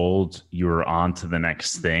sold, you were on to the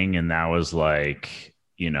next thing, and that was like,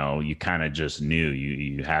 you kind of just knew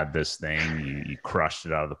you had this thing, you crushed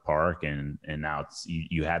it out of the park, and now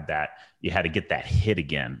you had to get that hit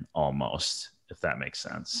again almost, if that makes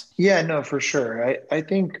sense. Yeah, no, for sure. I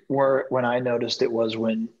think when I noticed it was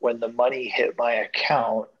when the money hit my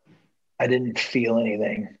account, I didn't feel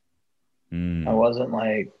anything. I Mm, wasn't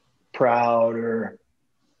like proud, or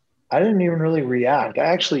I didn't even really react. I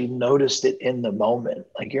actually noticed it in the moment.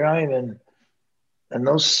 Like you're not even, and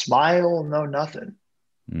no smile, no nothing.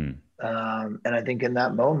 mm, And I think in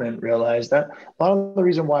that moment realized that a lot of the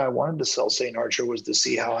reason why I wanted to sell St. Archer was to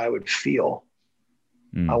see how I would feel.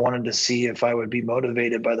 I mm, wanted to see if I would be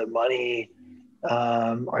motivated by the money.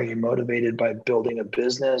 Are you motivated by building a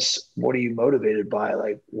business? What are you motivated by?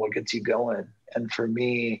 Like what gets you going? And for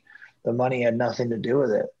me, the money had nothing to do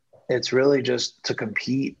with it. It's really just to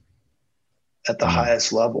compete at the mm.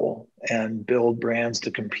 highest level and build brands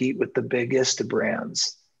to compete with the biggest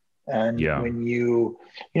brands. And Yeah. when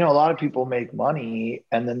a lot of people make money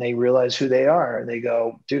and then they realize who they are and they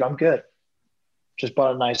go, dude, I'm good. Just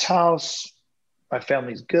bought a nice house. My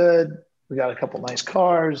family's good. We got a couple nice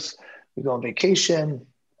cars. We go on vacation.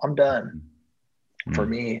 I'm done. For Mm,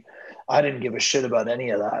 me, I didn't give a shit about any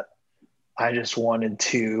of that. I just wanted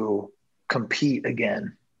to compete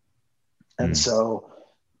again. And mm. so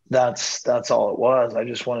that's all it was. I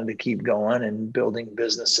just wanted to keep going and building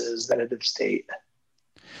businesses that had state.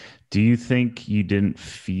 Do you think you didn't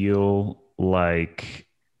feel like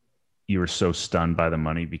you were so stunned by the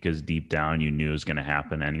money because deep down you knew it was going to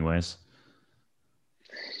happen anyways?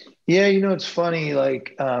 Yeah, it's funny.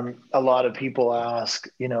 Like a lot of people ask,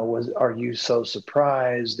 are you so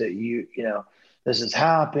surprised that this has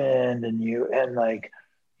happened and like,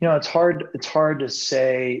 it's hard to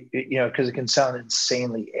say, because it can sound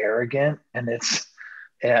insanely arrogant and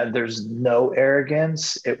there's no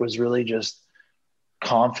arrogance. It was really just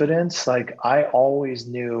confidence. Like I always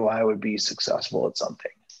knew I would be successful at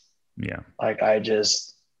something. Yeah. Like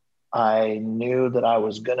I knew that I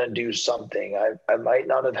was going to do something. I might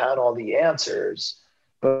not have had all the answers,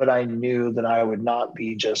 but I knew that I would not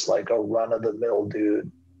be just like a run of the mill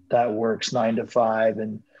dude that works 9 to 5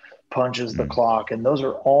 and punches the Mm, clock. And those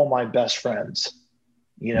are all my best friends.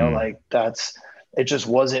 mm, Like it just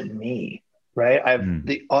wasn't me. Right. I have mm,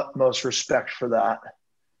 the utmost respect for that,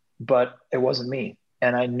 but it wasn't me.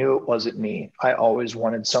 And I knew it wasn't me. I always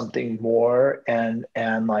wanted something more and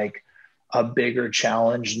like a bigger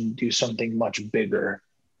challenge and do something much bigger.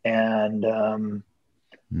 And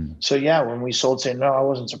mm. so yeah, when we sold St. No, I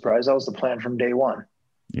wasn't surprised. That was the plan from day one.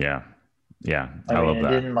 Yeah. Yeah. I I mean, love it that.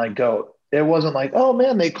 didn't like go, it wasn't like, oh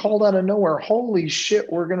man, they called out of nowhere. Holy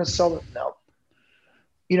shit, we're gonna sell it. No.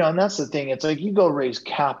 And that's the thing. It's like you go raise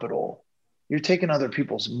capital, you're taking other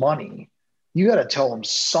people's money. You got to tell them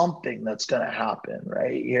something that's going to happen,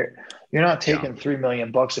 right? You're not Yeah. taking $3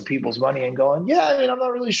 million of people's money and going, yeah, I mean, I'm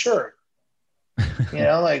not really sure.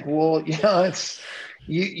 Like, well, it's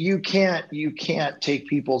you can't take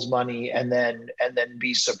people's money and then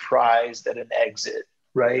be surprised at an exit,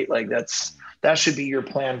 right? Like that should be your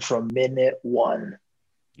plan from minute one.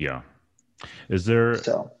 Yeah. Is there,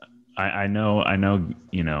 So, I know,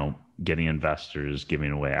 getting investors,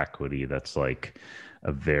 giving away equity, that's like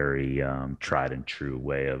a very tried and true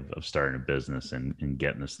way of starting a business and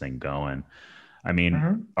getting this thing going. I mean,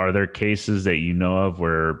 mhm. are there cases that you know of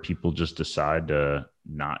where people just decide to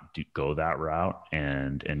not go that route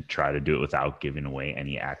and try to do it without giving away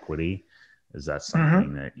any equity? Is that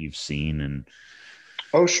something Mhm. that you've seen? And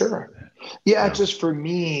Oh, sure. Yeah, it's yeah, just for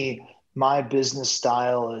me, my business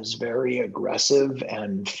style is very aggressive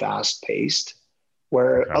and fast paced,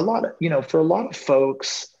 where okay, for a lot of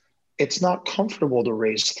folks, it's not comfortable to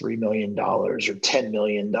raise $3 million or $10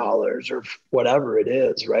 million or whatever it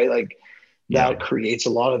is, right? Like yeah, that creates a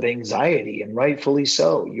lot of anxiety, and rightfully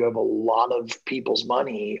so. You have a lot of people's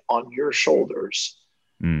money on your shoulders.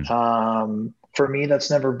 mm, For me, that's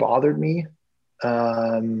never bothered me.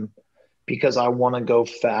 Um, because I want to go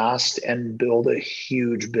fast and build a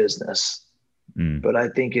huge business. mm, But I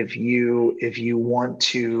think if you want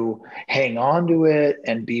to hang on to it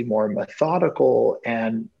and be more methodical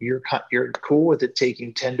and you're cool with it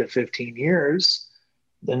taking 10 to 15 years,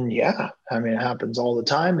 then yeah, I mean, it happens all the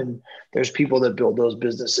time. And there's people that build those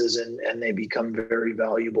businesses and they become very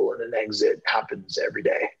valuable and an exit happens every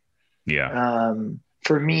day. yeah,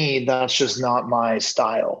 For me, that's just not my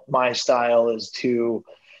style. My style is to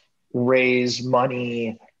raise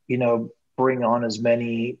money, bring on as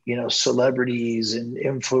many, celebrities and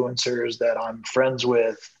influencers that I'm friends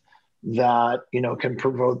with that, can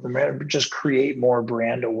promote them, just create more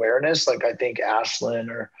brand awareness. Like I think Ashland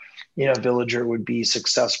or, Villager would be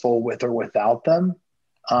successful with or without them.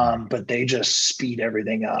 but they just speed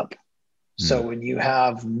everything up. So Mm. when you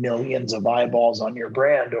have millions of eyeballs on your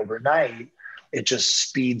brand overnight, it just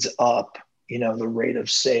speeds up, the rate of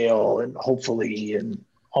sale and hopefully and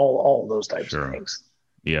all those types of Sure. things.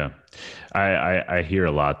 Yeah. I hear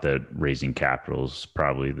a lot that raising capital is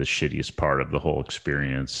probably the shittiest part of the whole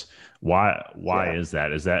experience. Why Yeah. is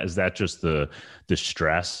that? Is that just the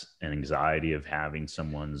stress and anxiety of having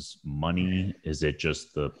someone's money? Is it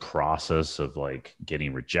just the process of like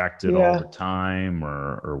getting rejected all Yeah. the time,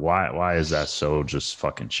 or why is that so just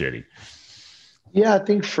fucking shitty? Yeah. I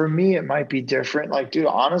think for me, it might be different. Like, dude,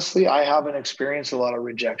 honestly, I haven't experienced a lot of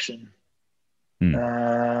rejection. Hmm.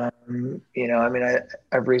 I mean,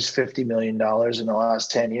 I've raised $50 million in the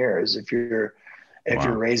last 10 years. If you're Wow.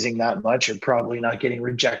 raising that much, you're probably not getting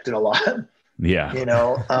rejected a lot, Yeah. you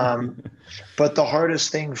know. But the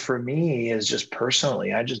hardest thing for me is just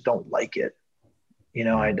personally, I just don't like it.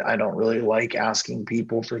 Yeah. I don't really like asking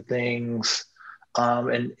people for things.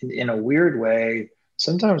 And in a weird way,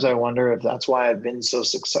 sometimes I wonder if that's why I've been so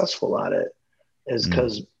successful at it, is Mm.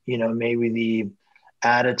 because, maybe the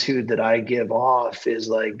attitude that I give off is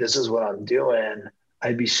like, this is what I'm doing.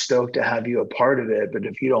 I'd be stoked to have you a part of it. But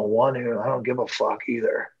if you don't want to, I don't give a fuck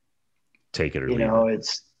either. Take it or leave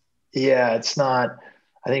it. It's not,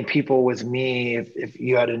 I think people with me, if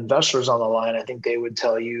you had investors on the line, I think they would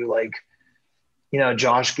tell you like,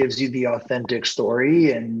 Josh gives you the authentic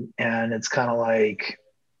story and it's kind of like,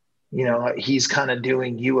 he's kind of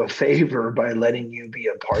doing you a favor by letting you be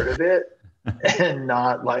a part of it and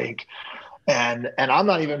not like, and I'm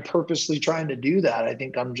not even purposely trying to do that. I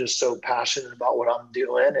think I'm just so passionate about what I'm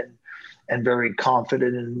doing and very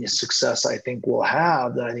confident in the success I think we'll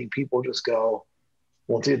have that I think people just go,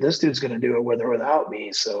 well, dude, this dude's going to do it with or without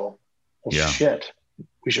me. So, well, Yeah. shit,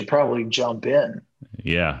 we should probably jump in.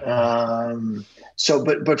 Yeah.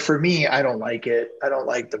 But for me, I don't like it. I don't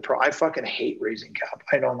like I fucking hate raising cap.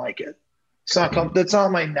 I don't like it. Mm. That's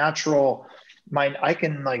not my natural mind. I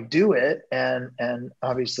can like do it and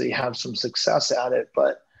obviously have some success at it,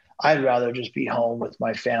 but I'd rather just be home with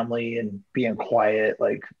my family and being quiet.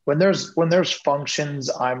 Like when there's functions,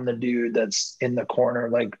 I'm the dude that's in the corner,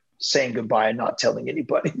 like saying goodbye and not telling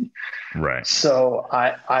anybody. Right. So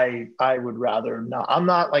I would rather not. I'm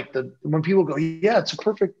not like when people go, yeah, it's a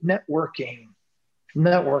perfect networking.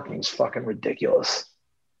 Networking's fucking ridiculous.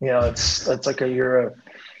 It's like you're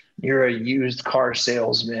a used car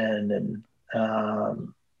salesman,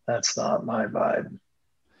 and that's not my vibe.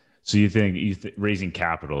 So you think raising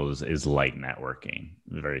capital is like networking,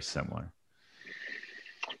 very similar.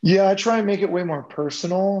 Yeah, I try and make it way more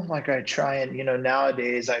personal. Like I try and,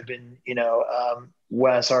 nowadays I've been,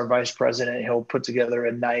 Wes, our vice president, he'll put together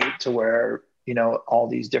a night to where, all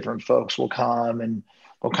these different folks will come and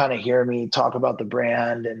will kind of hear me talk about the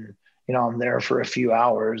brand. And, I'm there for a few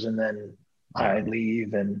hours and then Yeah. I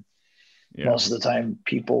leave. And Yeah. most of the time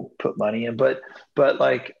people put money in, but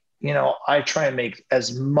like, I try and make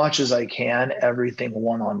as much as I can, everything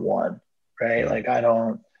one-on-one, right? Mm. Like I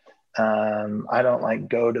don't like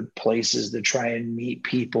go to places to try and meet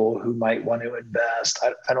people who might want to invest.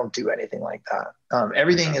 I don't do anything like that. I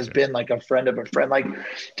Everything has gotcha. been like a friend of a friend. Like,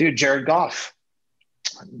 dude, Jared Goff,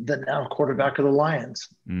 the now quarterback of the Lions.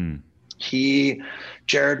 Mm.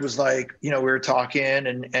 Jared was like, we were talking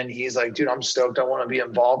and he's like, dude, I'm stoked. I want to be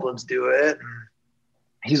involved. Let's do it. And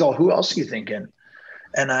he's all, who else are you thinking?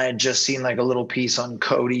 And I had just seen like a little piece on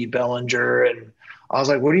Cody Bellinger and I was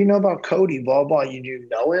like, what do you know about Cody? Blah, blah. You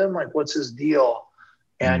know him? Like, what's his deal?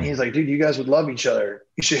 And Mm. he's like, dude, you guys would love each other.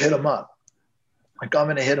 You should hit him up. Like, I'm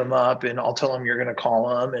going to hit him up and I'll tell him you're going to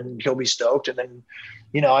call him and he'll be stoked. And then,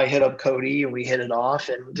 I hit up Cody and we hit it off.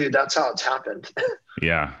 And dude, that's how it's happened.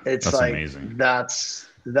 Yeah. It's That's like, amazing. that's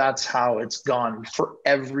how it's gone for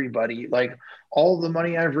everybody. Like all the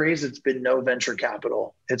money I've raised, it's been no venture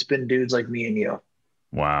capital. It's been dudes like me and you.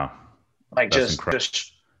 Wow. Like That's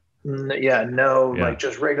incredible. yeah, no, Yeah. like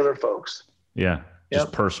just regular folks. Yeah. Just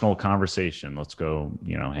Yep. personal conversation. Let's go,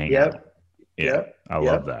 hang out. Yep. Yeah. Yep. I love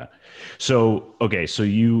Yep. that. So, okay. So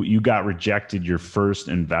you got rejected your first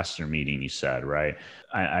investor meeting, you said, right?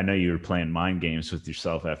 I know you were playing mind games with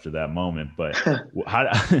yourself after that moment, but how,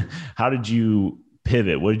 how did you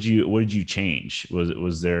pivot? What did you change?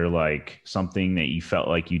 Was there like something that you felt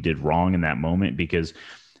like you did wrong in that moment? Because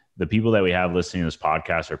the people that we have listening to this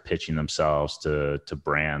podcast are pitching themselves to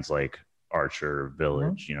brands like Archer,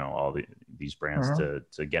 Village, all these brands Mm-hmm.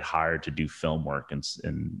 to get hired to do film work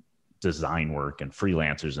and design work and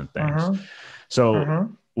freelancers and things. Mm-hmm. So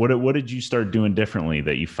Mm-hmm. what did you start doing differently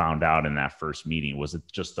that you found out in that first meeting? Was it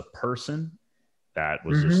just the person that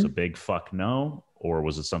was just a Mm-hmm. big fuck no, or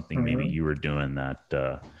was it something maybe Mm-hmm. you were doing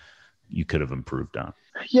that you could have improved on?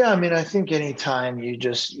 Yeah, I mean, I think anytime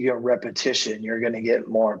repetition, you're going to get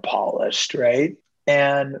more polished, right?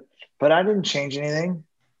 And but I didn't change anything.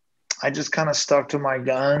 I just kind of stuck to my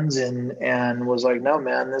guns and was like, no,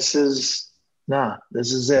 man, this is it.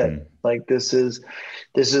 Mm, Like this is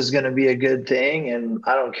going to be a good thing, and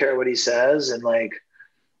I don't care what he says. And like,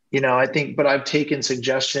 I think, but I've taken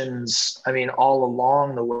suggestions, I mean, all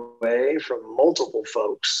along the way from multiple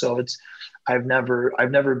folks. So I've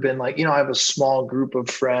never been like, I have a small group of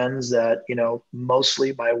friends that,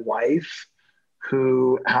 mostly my wife,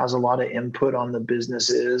 who has a lot of input on the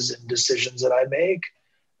businesses and decisions that I make.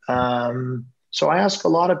 So I ask a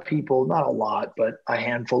lot of people, not a lot, but a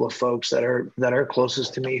handful of folks that are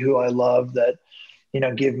closest to me, who I love, that,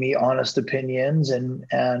 give me honest opinions, and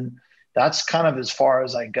that's kind of as far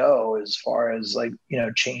as I go, as far as like,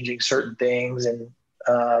 changing certain things, and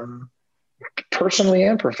personally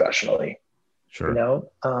and professionally. sure.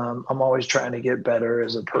 I'm always trying to get better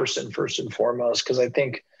as a person first and foremost, because I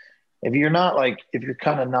think if you're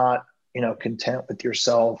kind of not, content with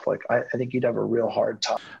yourself, like I think you'd have a real hard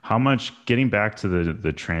time. How much, getting back to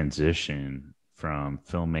the transition from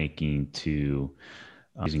filmmaking to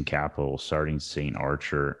using capital, starting St.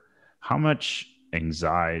 Archer, how much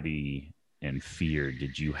anxiety and fear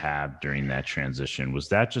did you have during that transition? Was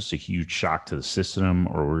that just a huge shock to the system,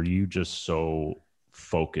 or were you just so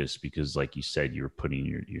focused because, like you said, you were putting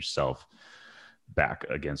yourself back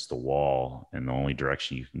against the wall and the only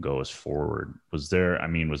direction you can go is forward? Was there, I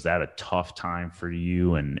mean, was that a tough time for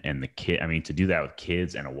you and the kid? I mean, to do that with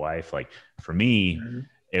kids and a wife, like for me, Mm-hmm.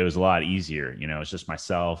 it was a lot easier. It's just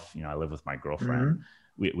myself. I live with my girlfriend.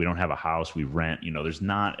 Mm-hmm. We don't have a house. We rent. There's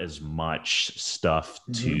not as much stuff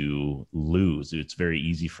Mm-hmm. to lose. It's very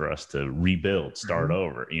easy for us to rebuild, start Mm-hmm.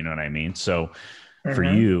 over. You know what I mean? So for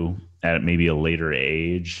Mm-hmm. you, at maybe a later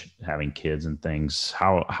age, having kids and things,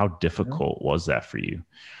 how Mm-hmm. difficult was that for you?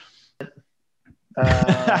 Um,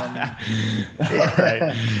 All right.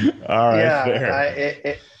 All right. yeah,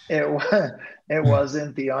 Fair. it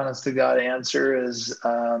wasn't. The honest to God answer is,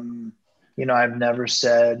 I've never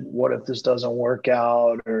said, what if this doesn't work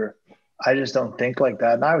out? Or I just don't think like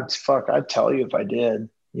that. And I'd tell you if I did,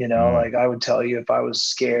 Mm, like I would tell you if I was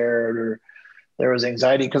scared or there was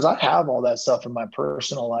anxiety, because I have all that stuff in my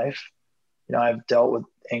personal life. I've dealt with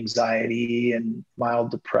anxiety and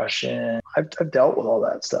mild depression. I've dealt with all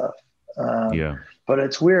that stuff. Um, yeah. but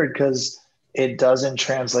it's weird because it doesn't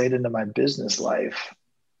translate into my business life.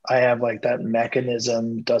 I have like that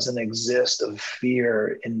mechanism doesn't exist of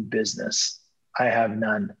fear in business. I have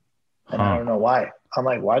none. And I Huh. don't know why. I'm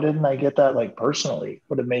like, why didn't I get that like personally?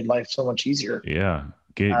 Would have made life so much easier. Yeah.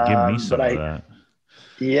 Give me But some of that.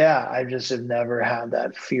 yeah, I just have never had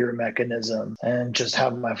that fear mechanism and just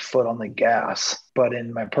have my foot on the gas. But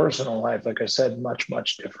in my personal life, like I said, much,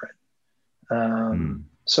 much different. Mm,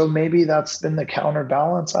 So maybe that's been the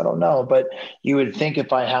counterbalance. I don't know, but you would think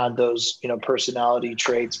if I had those, personality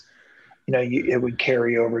traits, it would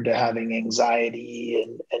carry over to having anxiety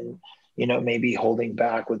and maybe holding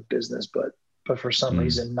back with business, but for some mm.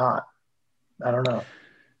 reason not. I don't know.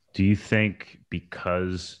 Do you think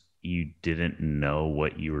because you didn't know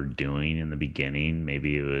what you were doing in the beginning,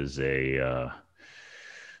 maybe it was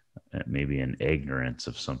maybe an ignorance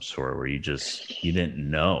of some sort where you didn't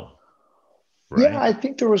know, Yeah, right? I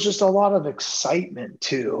think there was just a lot of excitement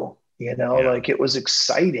too. Yeah. Like it was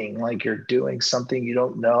exciting, like you're doing something you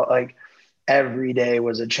don't know. Like every day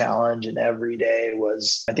was a challenge, and every day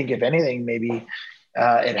was, I think, if anything, maybe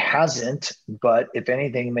it hasn't, but if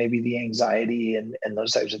anything, maybe the anxiety and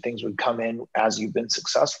those types of things would come in as you've been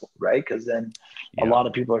successful, right? Because then a Yeah. lot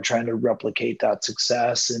of people are trying to replicate that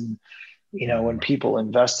success. And, when Mm, people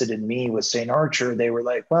invested in me with St. Archer, they were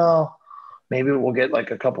like, well, maybe we'll get like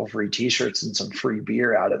a couple free t-shirts and some free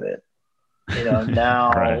beer out of it.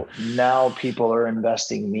 right. Now people are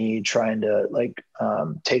investing me trying to like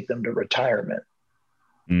take them to retirement,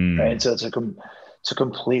 right? Mm, So it's a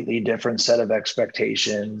completely different set of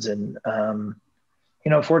expectations. And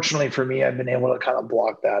fortunately for me, I've been able to kind of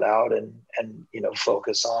block that out and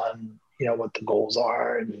focus on what the goals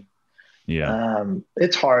are. And yeah.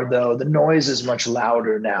 it's hard though. The noise is much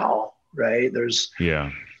louder now, right? There's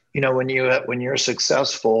Yeah. when you're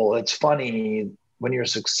successful, it's funny, when you're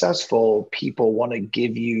successful, people want to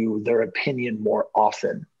give you their opinion more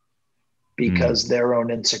often Mm, because their own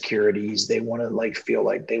insecurities, they want to like feel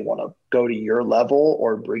like they want to go to your level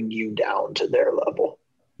or bring you down to their level,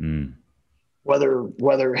 mm,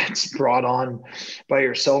 whether it's brought on by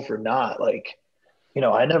yourself or not. Like,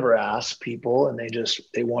 I never ask people, and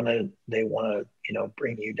they want to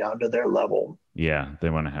bring you down to their level. yeah. They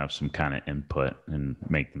want to have some kind of input and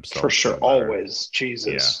make For themselves sure. feel better. Always. Yeah.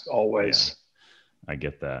 Jesus. Yeah. Always. I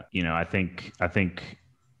get that. You know, I think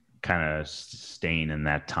kind of staying in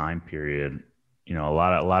that time period, you know, a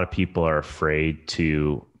lot of people are afraid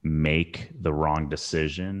to make the wrong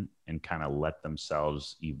decision and kind of let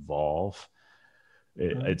themselves evolve.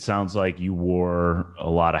 It sounds like you wore a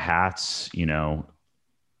lot of hats, you know,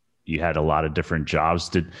 you had a lot of different jobs.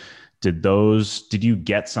 Did you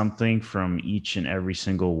get something from each and every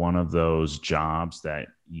single one of those jobs that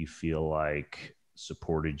you feel like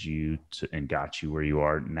supported you and got you where you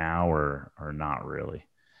are now, or not really?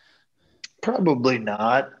 Probably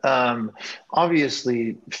not.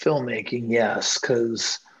 Obviously, filmmaking, yes,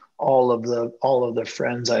 because all of the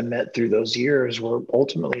friends I met through those years were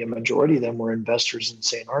ultimately, a majority of them were investors in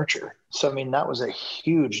St. Archer. So I mean, that was a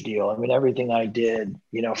huge deal. I mean, everything I did,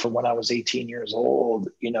 from when I was 18 years old,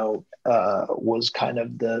 was kind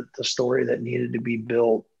of the story that needed to be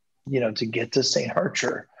built, to get to St.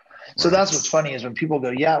 Archer. So Right. that's what's funny is when people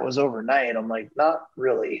go, "Yeah, it was overnight." I'm like, not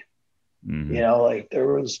really. Hmm. Like there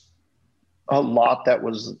was a lot that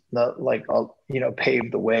was not like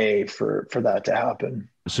paved the way for that to happen.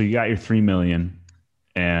 So you got your 3 million,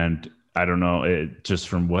 and I don't know, just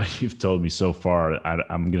from what you've told me so far,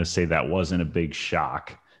 I'm gonna say that wasn't a big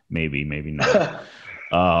shock. Maybe not.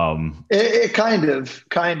 it, Um, it kind of.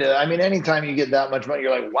 I mean, anytime you get that much money,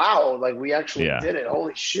 you're like, wow, like we actually yeah. did it.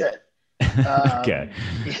 Holy shit. Okay.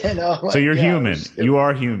 So Like you're yeah, human. You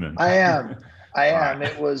are human. I am. I All am.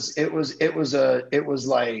 right. It was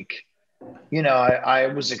like, I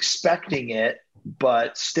was expecting it,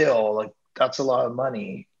 but still, like that's a lot of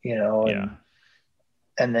money, Yeah.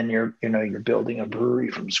 and then you're building a brewery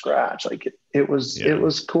from scratch. Like it was it Yeah.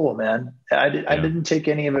 was cool, man. I Yeah. didn't take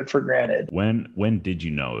any of it for granted. When did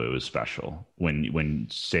you know it was special? When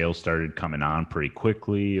sales started coming on pretty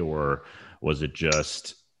quickly, or was it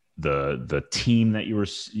just the team that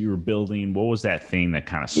you were building? What was that thing that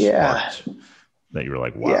kind of Yeah, sparked that you were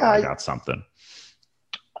like, wow, yeah. I got something?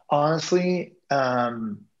 Honestly,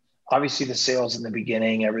 obviously the sales in the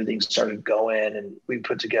beginning, everything started going, and we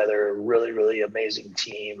put together a really, really amazing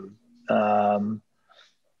team. Um,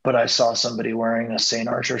 but I saw somebody wearing a St.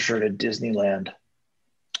 Archer shirt at Disneyland,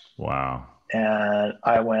 Wow. and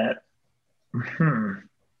I went, hmm,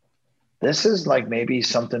 this is like maybe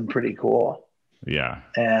something pretty cool. Yeah.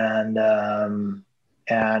 And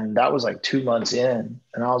and that was like 2 months in,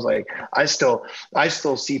 and I was like, I still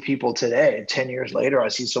see people today, 10 years later, I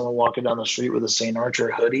see someone walking down the street with a St.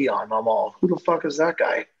 Archer hoodie on. I'm all, who the fuck is that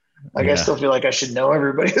guy? Like I Yeah. still feel like I should know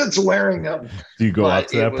everybody that's wearing them. Do you go up But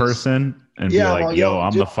to it that was, person and be yeah, like, well, yo, yo,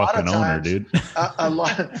 I'm dude, the a lot of fucking owner, times, dude? a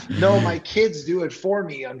lot. No, my kids do it for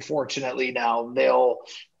me. Unfortunately, now they'll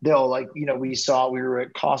like, we were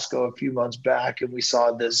at Costco a few months back, and we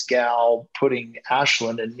saw this gal putting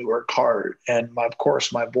Ashland into her cart, and of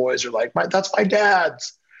course my boys are like, that's my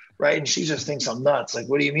dad's. Right. And she just thinks I'm nuts. Like,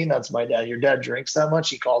 what do you mean that's my dad? Your dad drinks that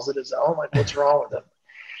much? He calls it his own. Like, what's wrong with him?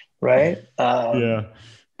 Right. Yeah.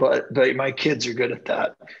 But my kids are good at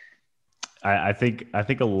that. I think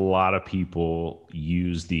a lot of people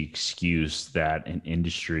use the excuse that an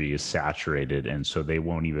industry is saturated, and so they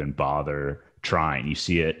won't even bother trying. You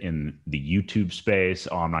see it in the YouTube space.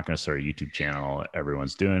 Oh, I'm not going to start a YouTube channel.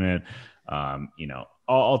 Everyone's doing it.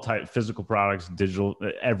 All type physical products, digital,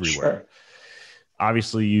 everywhere. Sure.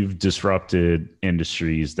 Obviously, you've disrupted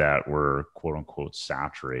industries that were quote unquote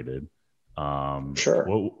saturated. Sure.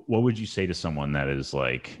 What would you say to someone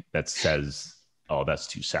that says, "Oh, that's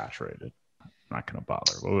too saturated. I'm not going to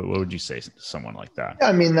bother." What would you say to someone like that?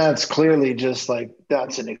 I mean, that's clearly just like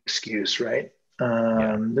that's an excuse, right?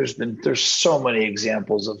 Yeah, There's so many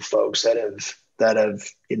examples of folks that have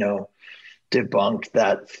debunked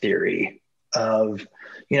that theory of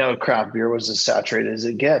craft beer was as saturated as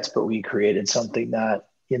it gets, but we created something that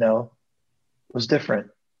was different,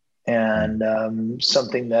 mm, and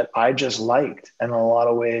something that I just liked, and in a lot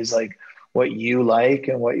of ways, like what you like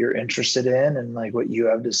and what you're interested in, and like what you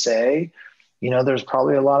have to say. There's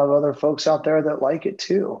probably a lot of other folks out there that like it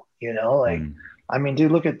too. Like, mm, I mean,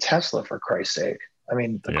 dude, look at Tesla for Christ's sake. I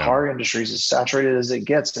mean, the yeah, car industry is as saturated as it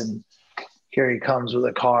gets, and here he comes with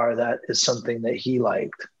a car that is something that he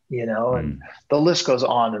liked, and mm, the list goes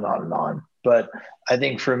on and on and on. But I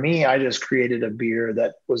think for me, I just created a beer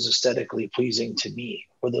that was aesthetically pleasing to me,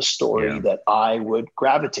 with a story yeah, that I would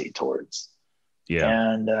gravitate towards. yeah,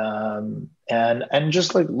 And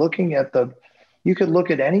just like looking at you could look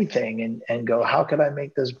at anything and go, how could I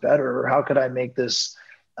make this better? Or how could I make this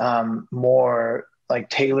more like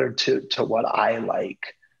tailored to what I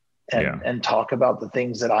like, yeah, and talk about the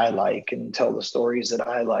things that I like and tell the stories that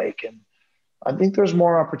I like. And I think there's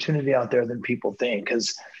more opportunity out there than people think,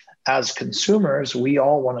 because as consumers, we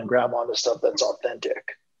all want to grab onto stuff that's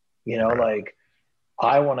authentic, right, like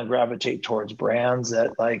I want to gravitate towards brands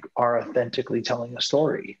that like are authentically telling a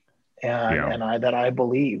story Yeah. and I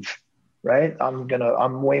believe, right?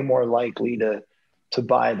 I'm way more likely to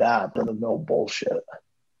buy that than the no bullshit.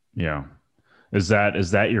 Yeah. Is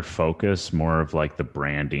that your focus, more of like the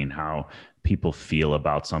branding, how people feel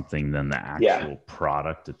about something than the Yeah. actual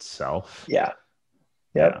product itself? Yeah.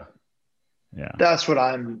 Yeah. Yep. Yeah. That's what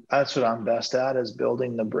I'm best at, is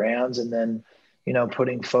building the brands, and then,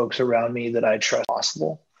 putting folks around me that I trust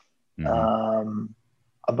possible. Hmm. Um,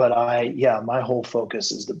 but my whole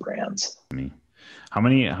focus is the brands. How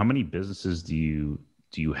many businesses do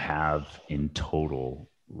you have in total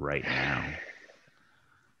right now?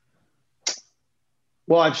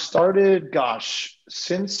 Well, I've started, gosh,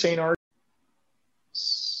 since St. Arch,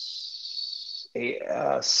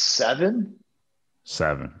 seven,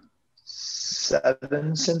 Seven.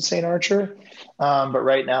 seven since St. Archer. But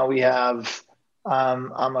right now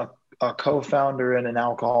I'm a co-founder in an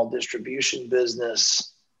alcohol distribution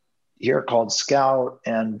business here called Scout,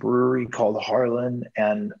 and brewery called Harlan,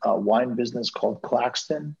 and a wine business called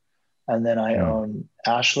Claxton. And then I Hmm. own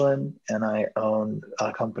Ashland, and I own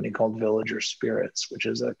a company called Villager Spirits, which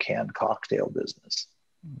is a canned cocktail business.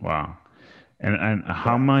 Wow. And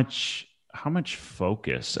how Yeah. much how much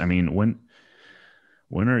focus? I mean,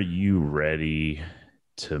 when are you ready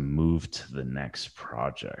to move to the next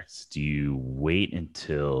project? Do you wait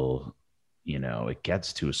until, it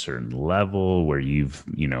gets to a certain level where you've,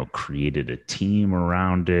 created a team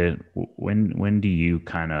around it? When do you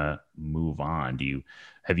kind of move on?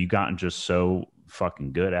 Have you gotten just so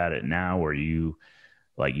fucking good at it now where you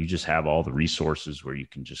just have all the resources where you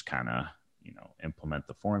can just kind of, implement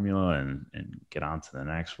the formula and get on to the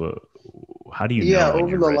next? How do you know Yeah, when over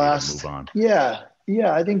you're the ready to move last, on? yeah,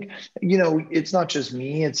 yeah, I think, it's not just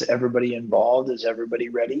me, it's everybody involved. Is everybody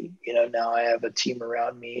ready? Now I have a team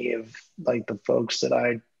around me of like the folks that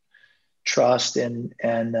I trust,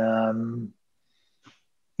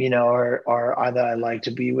 are that I like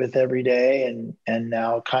to be with every day, and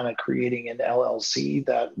now kind of creating an LLC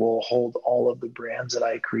that will hold all of the brands that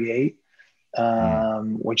I create,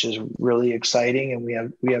 Mm, which is really exciting. And we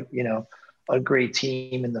have a great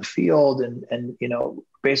team in the field, and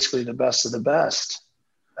basically the best of the best.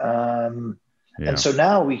 Um, and yeah. so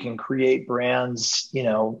now we can create brands,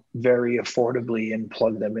 very affordably, and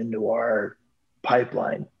plug them into our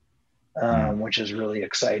pipeline, Mm, which is really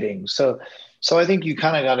exciting. So I think you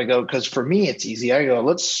kind of got to go, because for me it's easy. I go,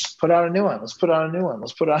 let's put out a new one. Let's put out a new one.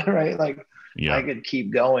 Let's put out right. Like I yeah. could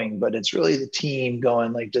keep going, but it's really the team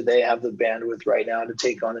going. Like, do they have the bandwidth right now to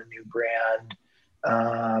take on a new brand?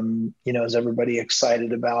 Is everybody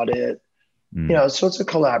excited about it? Mm, So it's a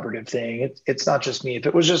collaborative thing. It's not just me. If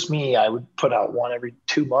it was just me, I would put out one every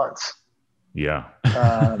 2 months. yeah.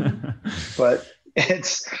 Um, but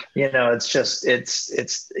it's is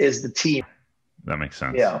the team. That makes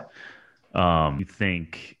sense. Yeah. You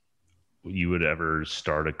think you would ever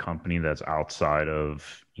start a company that's outside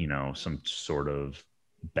of, some sort of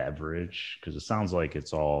beverage? Because it sounds like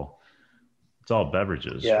it's all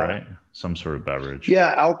beverages, Yeah. right? Some sort of beverage.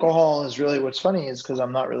 Yeah. Alcohol is really, what's funny is because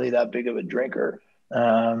I'm not really that big of a drinker.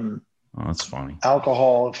 Um, Oh, that's funny.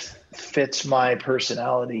 Alcohol fits my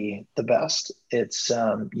personality the best.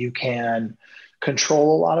 You can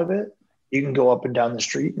control a lot of it. You can go up and down the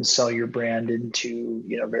street and sell your brand into,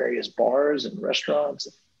 various bars and restaurants,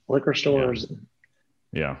 and liquor Yeah. stores, and,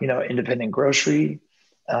 Yeah. independent grocery.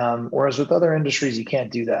 Whereas with other industries, you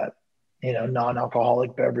can't do that.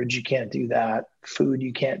 Non-alcoholic beverage, you can't do that. Food,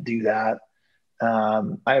 you can't do that.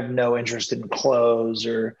 I have no interest in clothes,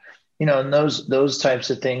 or, and those types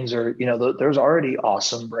of things are, there's already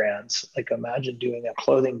awesome brands. Like, imagine doing a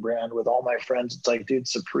clothing brand with all my friends. It's like, dude,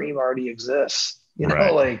 Supreme already exists.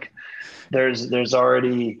 Right. Like there's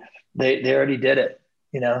already, they already did it.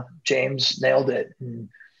 James nailed it. And,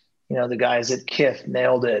 the guys at Kith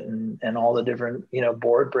nailed it, and all the different,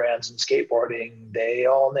 board brands and skateboarding, they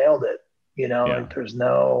all nailed it. Yeah. Like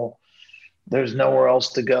there's nowhere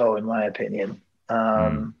else to go, in my opinion.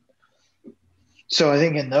 Mm, So I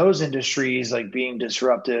think in those industries, like, being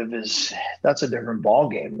disruptive that's a different ball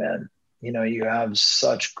game, man. You have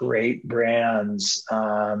such great brands.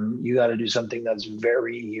 You got to do something that's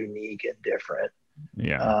very unique and different.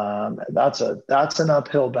 yeah. That's an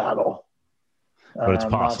uphill battle. But it's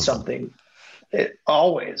Not possible. something it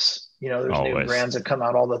always, there's new Always. brands that come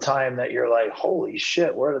out all the time that you're like, holy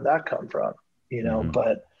shit, where did that come from? Hmm.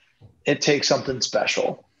 But it takes something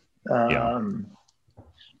special. Yeah. Um,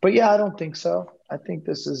 but yeah, I don't think so. I think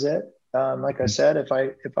this is it. Like I said, if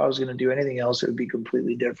I was going to do anything else, it would be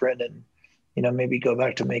completely different, and maybe go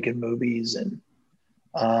back to making movies, and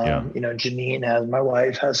Yeah. Janine, my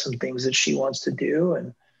wife, has some things that she wants to do,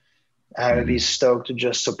 and I would be Mm. stoked to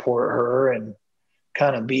just support her and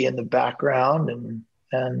kind of be in the background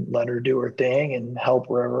and let her do her thing and help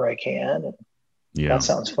wherever I can. And that Yeah.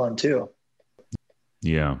 sounds fun too.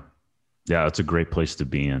 Yeah. Yeah. It's a great place to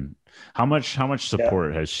be in. How much Yeah.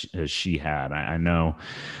 support has she had? I know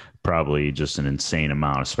probably just an insane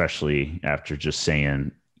amount, especially after just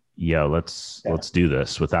saying, yeah, Yeah. let's do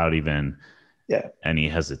this without even Yeah. any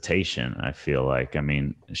hesitation. I feel like, I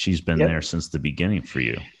mean, she's been there Yep. since the beginning for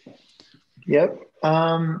you. Yep.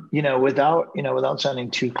 Without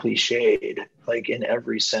sounding too cliched, like in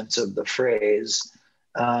every sense of the phrase,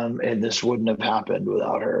 and this wouldn't have happened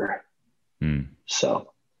without her. Mm.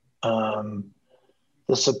 So, um,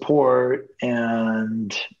 the support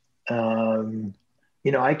and, um,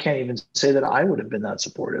 I can't even say that I would have been that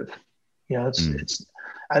supportive. Mm.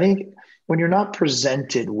 I think when you're not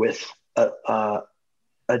presented with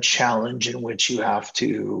a challenge in which you have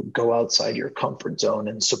to go outside your comfort zone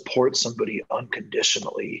and support somebody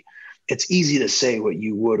unconditionally, it's easy to say what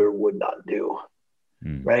you would or would not do,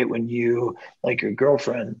 Mm. right? When you, like your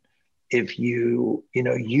girlfriend, if you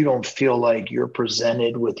don't feel like you're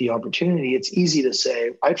presented with the opportunity, it's easy to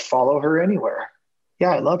say, I'd follow her anywhere.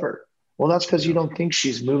 Yeah, I love her. Well, that's because you Yeah. don't think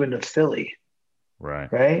she's moving to Philly,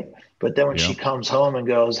 Right. right? But then when Yeah. she comes home and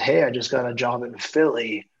goes, hey, I just got a job in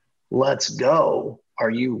Philly, let's go. Are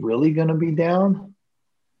you really going to be down?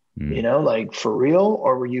 Mm. Like for real?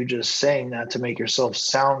 Or were you just saying that to make yourself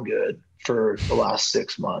sound good for the last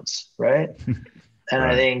 6 months? Right. And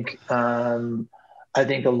Right. I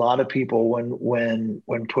think a lot of people, when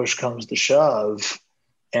push comes to shove,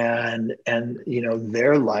 and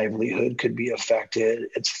their livelihood could be affected,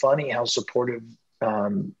 it's funny how supportive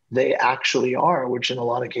they actually are, which in a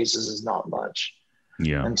lot of cases is not much.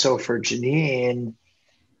 Yeah. And so for Janine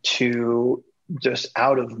to just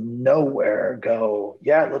out of nowhere go,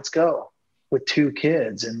 yeah, let's go, with 2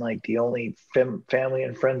 kids and like the only family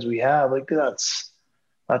and friends we have, like that's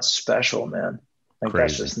special, man. Like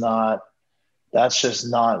Crazy. that's just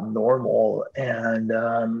not normal. And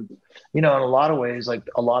in a lot of ways, like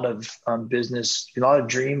a lot of business, a lot of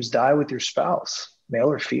dreams die with your spouse,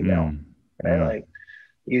 male or female, Mm. right? Mm. Like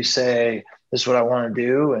you say, this is what I want to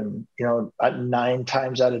do. And, 9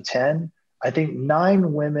 times out of 10, I think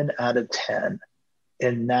 9 women out of 10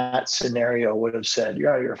 in that scenario would have said,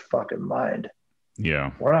 you're out of your fucking mind.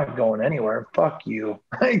 Yeah. We're not going anywhere. Fuck you.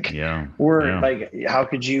 Like, Yeah. we're Yeah. like, how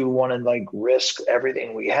could you want to like risk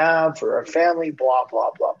everything we have for our family? Blah, blah,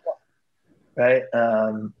 blah, blah. Right.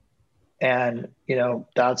 And,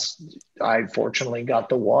 I fortunately got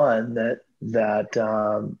the one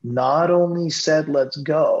that not only said, let's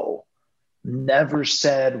go, never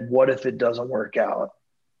said, what if it doesn't work out?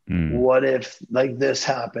 Mm. What if like this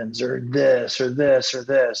happens or this or this or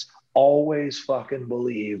this? Always fucking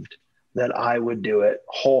believed that I would do it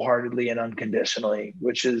wholeheartedly and unconditionally,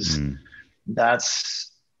 which is Mm.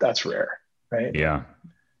 that's rare, right? Yeah.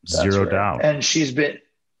 That's Zero rare. doubt. And she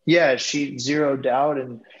zero doubt,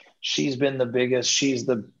 and she's been the biggest. She's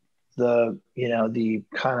the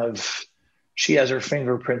kind of, she has her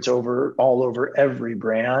fingerprints all over every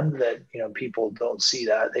brand that, people don't see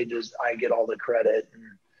that. I get all the credit, and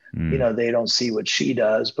Mm. they don't see what she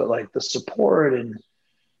does, but like the support and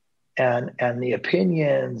the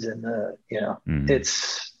opinions and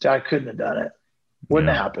Mm. I couldn't have done it. Wouldn't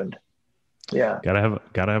Yeah. have happened. Yeah,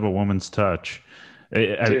 Gotta have a woman's touch.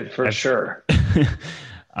 dude, for sure.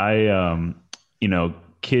 I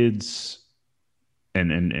kids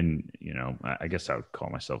and I guess I would call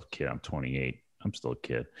myself a kid. I'm 28. I'm still a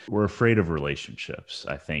kid. We're afraid of relationships,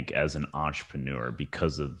 I think, as an entrepreneur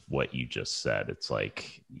because of what you just said. It's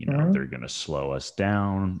like, Mhm. they're going to slow us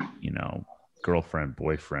down, girlfriend,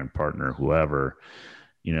 boyfriend, partner, whoever,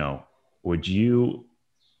 would you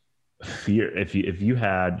fear if you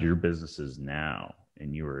had your businesses now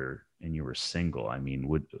and you were single? I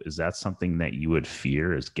mean, is that something that you would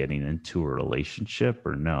fear, is getting into a relationship,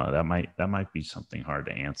 or no? That might be something hard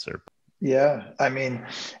to answer. Yeah, I mean,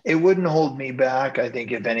 it wouldn't hold me back. I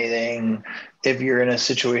think if anything, if you're in a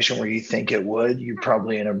situation where you think it would, you're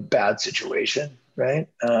probably in a bad situation, right?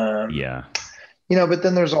 Yeah. But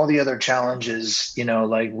then there's all the other challenges,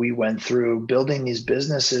 like we went through building these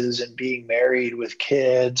businesses and being married with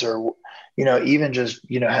kids, or, even just,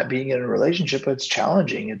 being in a relationship. It's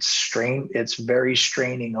challenging. It's very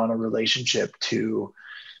straining on a relationship to,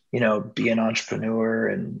 be an entrepreneur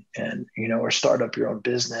and, or start up your own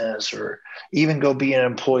business, or even go be an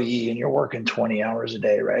employee and you're working 20 hours a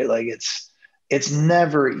day, right? Like it's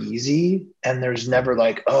never easy. And there's never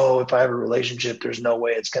like, oh, if I have a relationship, there's no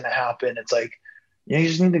way it's going to happen. It's like, You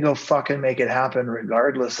just need to go fucking make it happen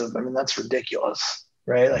regardless of, I mean, that's ridiculous,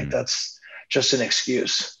 right? Like that's just an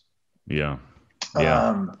excuse. Yeah. Yeah.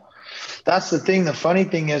 Um, that's the thing. The funny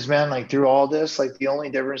thing is, man, like through all this, like the only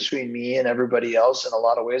difference between me and everybody else in a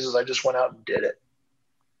lot of ways is I just went out and did it.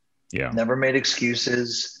 Yeah. Never made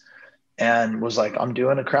excuses and was like, I'm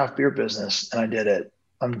doing a craft beer business and I did it.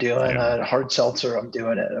 I'm doing a hard seltzer. I'm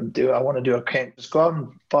doing it. I want to do a can. Just go out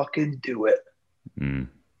and fucking do it.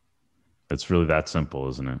 It's really that simple,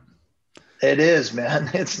 isn't it? It is,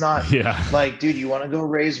 man. It's not like, dude, you want to go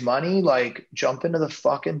raise money? Like jump into the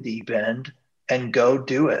fucking deep end and go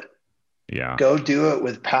do it. Yeah. Go do it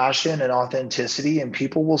with passion and authenticity, and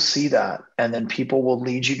people will see that. And then people will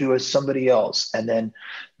lead you to somebody else. And then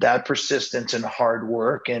that persistence and hard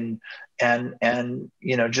work and,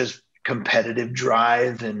 you know, just competitive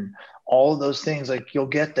drive and all of those things, like you'll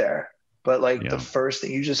get there. But like the first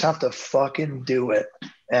thing, you just have to fucking do it.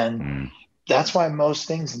 And that's why most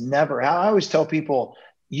things never, I always tell people,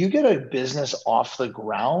 you get a business off the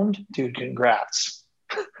ground, dude, congrats.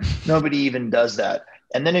 Nobody even does that.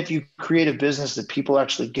 And then if you create a business that people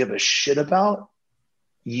actually give a shit about,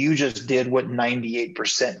 you just did what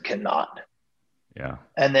 98% cannot. Yeah.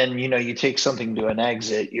 And then, you know, you take something to an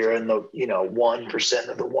exit, you're in the, you know, 1%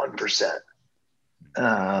 of the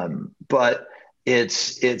 1%. But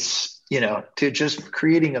it's, you know, to just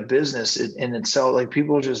creating a business in itself, like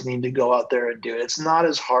people just need to go out there and do it. It's not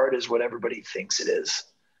as hard as what everybody thinks it is,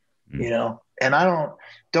 you know? And I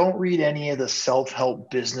don't read any of the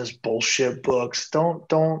self-help business bullshit books.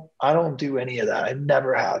 I don't do any of that. I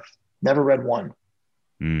never have, never read one.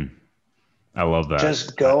 I love that.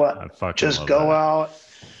 Just go out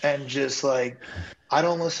and just like, I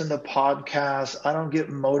don't listen to podcasts. I don't get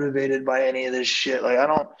motivated by any of this shit. Like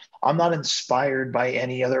I'm not inspired by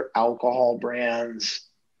any other alcohol brands.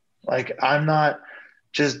 Like I'm not.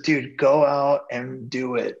 Just, dude, go out and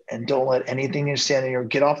do it. And don't let anything stand in your,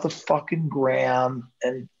 get off the fucking gram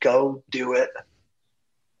and go do it.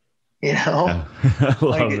 You know? I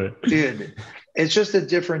love it. Dude, it's just a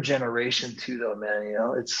different generation too, though, man. You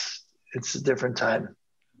know, it's a different time.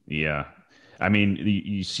 Yeah. I mean,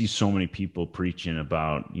 you see so many people preaching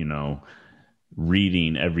about, you know,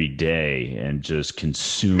 reading every day and just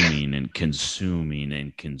consuming and consuming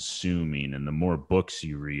and consuming. And the more books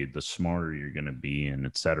you read, the smarter you're going to be, and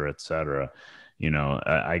et cetera, et cetera. You know,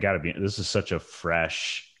 I gotta be, this is such a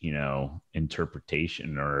fresh, you know,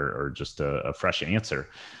 interpretation or just a fresh answer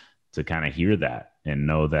to kind of hear that and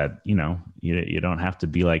know that, you know, you don't have to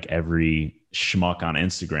be like every schmuck on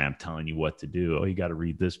Instagram telling you what to do. Oh, you got to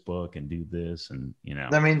read this book and do this. And, you know,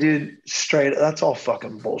 I mean, dude, straight, that's all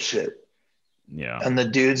fucking bullshit. Yeah. And the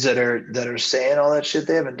dudes that are saying all that shit,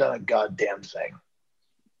 they haven't done a goddamn thing.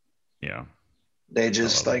 Yeah. They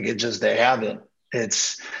just like it just, they haven't.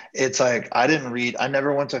 It's like, I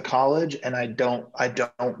never went to college and I don't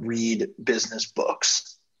read business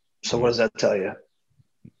books. So what does that tell you?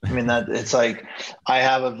 I mean, that it's like, I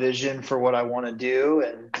have a vision for what I want to do.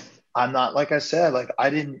 And I'm not, like I said, like I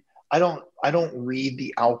don't read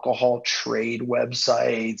the alcohol trade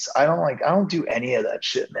websites. I don't do any of that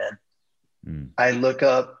shit, man. I look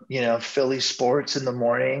up, you know, Philly sports in the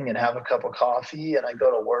morning and have a cup of coffee and I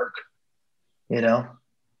go to work, you know.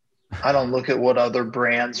 I don't look at what other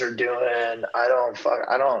brands are doing. I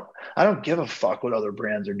don't give a fuck what other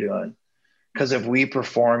brands are doing. Because if we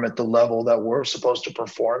perform at the level that we're supposed to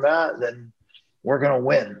perform at, then we're going to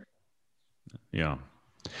win. Yeah.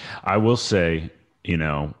 I will say, you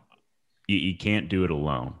know, you can't do it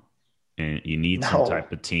alone. And you need some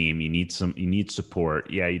type of team. You need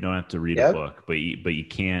support. Yeah, you don't have to read a book, but you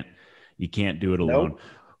can't do it alone.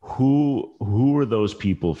 Nope. Who are those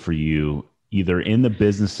people for you, either in the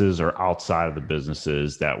businesses or outside of the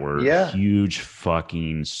businesses, that were huge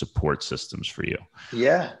fucking support systems for you?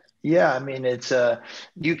 Yeah. Yeah. I mean,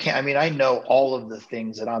 I know all of the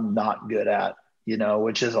things that I'm not good at, you know,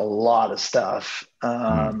 which is a lot of stuff.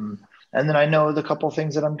 And then I know the couple of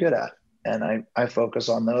things that I'm good at. And I focus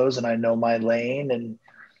on those and I know my lane, and,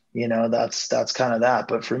 you know, that's kind of that.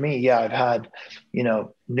 But for me, I've had, you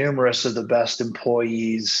know, numerous of the best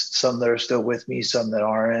employees, some that are still with me, some that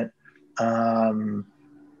aren't,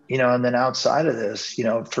 you know, and then outside of this, you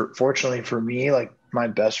know, fortunately for me, like my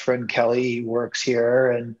best friend, Kelly, works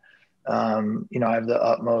here, and, you know, I have the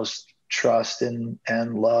utmost trust and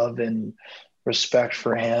love and respect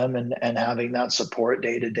for him, and having that support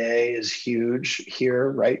day to day is huge here,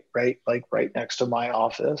 right next to my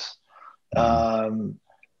office. And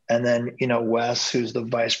then, you know, Wes, who's the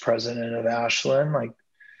vice president of Ashland, like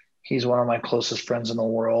he's one of my closest friends in the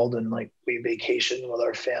world, and like we vacation with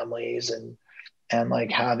our families, and and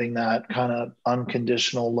like having that kind of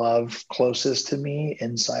unconditional love closest to me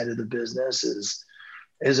inside of the business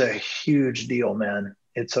is a huge deal, man.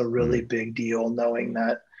 It's a really Mm. big deal knowing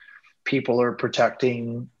that people are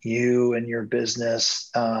protecting you and your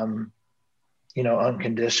business,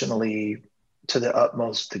 unconditionally to the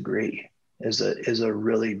utmost degree is a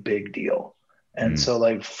really big deal. And Mm. so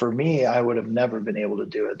like for me, I would have never been able to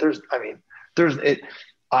do it.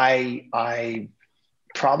 I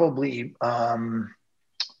probably,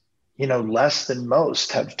 less than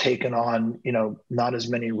most have taken on, not as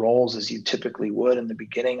many roles as you typically would in the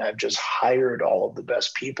beginning. I've just hired all of the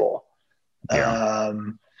best people. Yeah.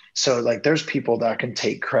 So like there's people that can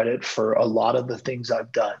take credit for a lot of the things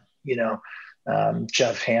I've done,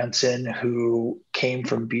 Jeff Hansen, who came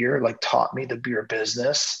from beer, like taught me the beer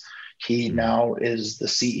business. He Mm. now is the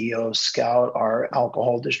CEO of Scout, our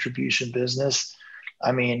alcohol distribution business.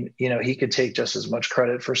 I mean, he could take just as much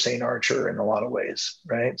credit for St. Archer in a lot of ways,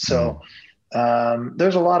 right? Mm. So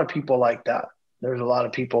there's a lot of people like that. There's a lot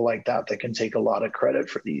of people like that that can take a lot of credit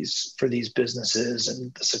for these businesses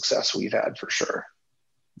and the success we've had for sure.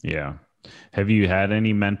 Yeah. Have you had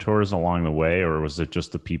any mentors along the way, or was it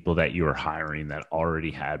just the people that you were hiring that already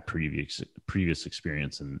had previous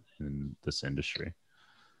experience in this industry?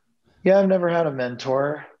 Yeah, I've never had a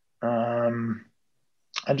mentor. Um,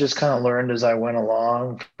 I just kind of learned as I went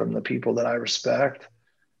along from the people that I respect,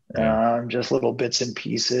 Yeah. just little bits and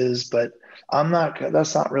pieces. But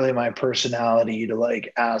that's not really my personality to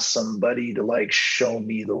like ask somebody to like show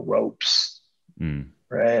me the ropes, Mm.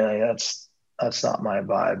 right? Like that's not my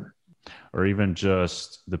vibe. Or even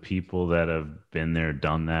just the people that have been there,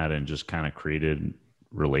 done that, and just kind of created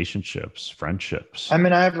relationships, friendships. I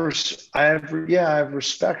mean, I have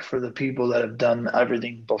respect for the people that have done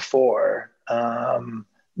everything before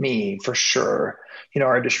me for sure.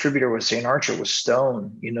 Our distributor with St. Archer was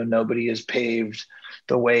Stone. Nobody has paved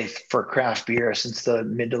the way for craft beer since the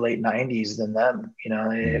mid to late '90s than them.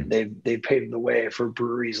 Mm. They paved the way for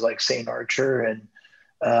breweries like St. Archer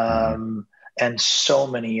Mm. and so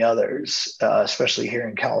many others, especially here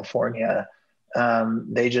in California.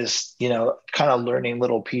 They just, kind of learning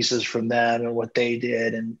little pieces from them and what they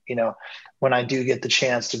did. And, when I do get the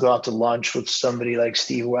chance to go out to lunch with somebody like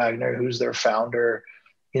Steve Wagner, who's their founder,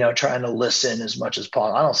 trying to listen as much as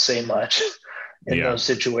possible. I don't say much in Yeah. those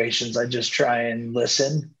situations. I just try and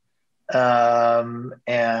listen.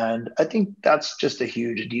 And I think that's just a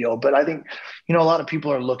huge deal. But I think, a lot of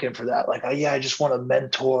people are looking for that. Like, oh yeah, I just want a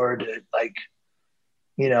mentor to like,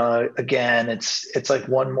 again, it's like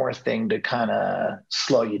one more thing to kind of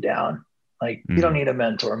slow you down. Like, you don't Mm. need a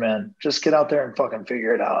mentor, man. Just get out there and fucking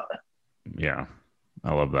figure it out. Yeah.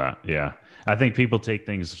 I love that. Yeah. I think people take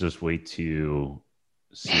things just way too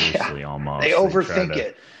Yeah. seriously They almost. They try overthink to,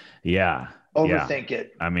 it. yeah. Yeah. Overthink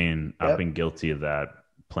it. I mean, I've Yep. been guilty of that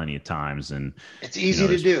plenty of times. And, It's easy to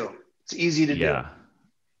there's, do. It's easy to do. yeah.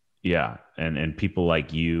 Yeah. And people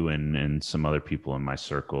like you and some other people in my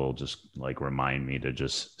circle just like remind me to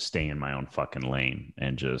just stay in my own fucking lane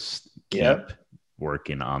and just keep Yep.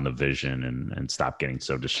 working on the vision and stop getting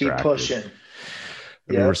so Keep distracted. pushing.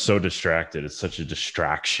 I mean, we're Yep. so distracted. It's such a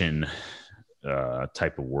distraction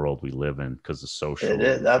type of world we live in because of It social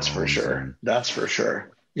is. and That's for phones. sure. And That's for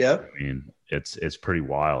sure. I Yep. mean, it's pretty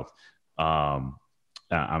wild. Um,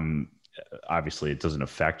 I'm obviously it doesn't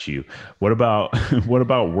affect you. What about what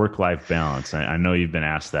about work life balance? I know you've been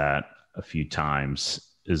asked that a few times.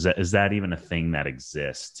 Is that even a thing that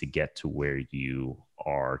exists to get to where you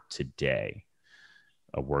are today?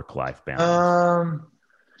 A work life balance. Um,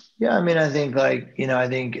 yeah, I mean, I think like,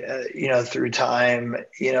 through time,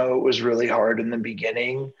 it was really hard in the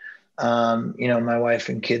beginning. My wife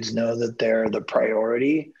and kids know that they're the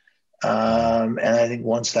priority. Mm. And I think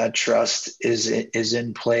once that trust is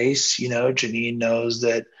in place, Janine knows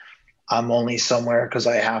that I'm only somewhere because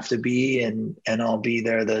I have to be, and I'll be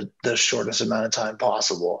there the shortest amount of time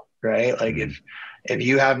possible, right? Like Mm. if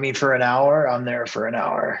you have me for an hour, I'm there for an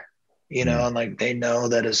hour, Mm. and like they know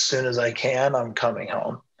that as soon as I can, I'm coming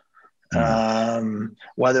home. Mm.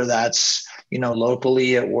 Whether that's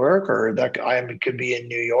locally at work, or that I could be in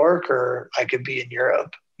New York, or I could be in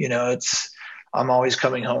Europe. It's I'm always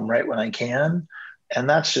coming home right when I can, and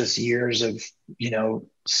that's just years of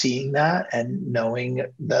seeing that and knowing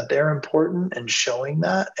that they're important and showing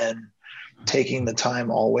that and taking the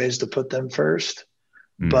time always to put them first.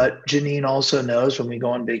 Mm. But Janine also knows when we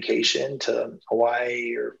go on vacation to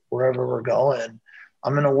Hawaii or wherever we're going,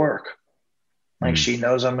 I'm going to work. Like Mm. she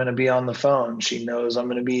knows I'm going to be on the phone. She knows I'm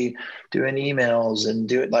going to be doing emails and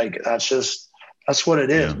do it. Like that's what it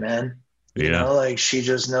is, Yeah. man. Yeah. Like she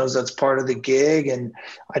just knows that's part of the gig. And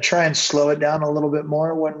I try and slow it down a little bit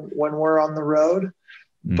more when we're on the road,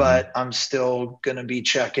 Hmm. but I'm still going to be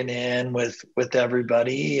checking in with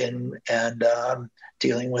everybody and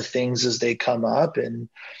dealing with things as they come up. And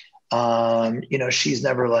she's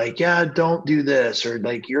never like, yeah, don't do this, or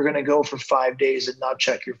like, you're going to go for 5 days and not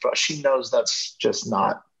check your phone. She knows that's just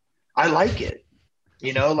not, I like it,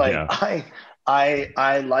 like Yeah.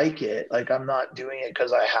 I like it. Like, I'm not doing it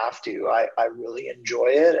because I have to. I really enjoy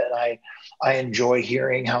it. And I enjoy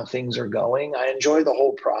hearing how things are going. I enjoy the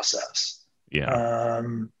whole process. Yeah.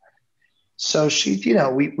 Um, so she,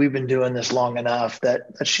 we've been doing this long enough that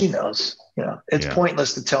she knows, it's Yeah.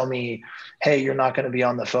 pointless to tell me, hey, you're not going to be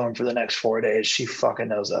on the phone for the next 4 days. She fucking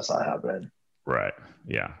knows that's not happening. Right.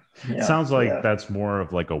 Yeah. Yeah. Sounds like Yeah. that's more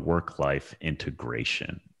of like a work life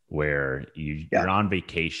integration where you're Yeah. on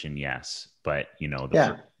vacation, yes, but the Yeah.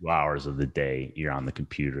 first 2 hours of the day you're on the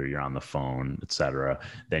computer, you're on the phone, etc.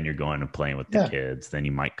 Then you're going and playing with the Yeah. kids. Then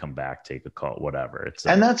you might come back, take a call, whatever. It's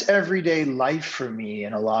And that's everyday life for me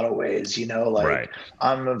in a lot of ways, like right.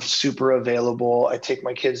 I'm super available. I take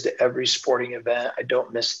my kids to every sporting event. I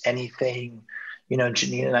don't miss anything.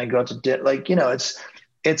 Janine and I go out to dinner. Like,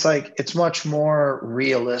 it's like, it's much more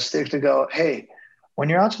realistic to go, hey, when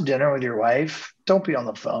you're out to dinner with your wife, don't be on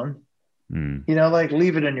the phone, Mm, like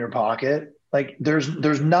leave it in your pocket. Like there's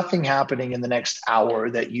nothing happening in the next hour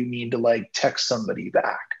that you need to like text somebody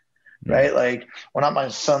back. mm, Right. Like when I'm at my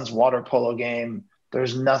son's water polo game,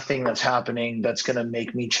 there's nothing that's happening that's going to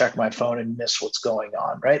make me check my phone and miss what's going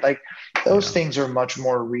on. Right. Like those yeah. things are much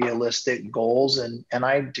more realistic goals. And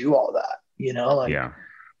I do all that, like Yeah.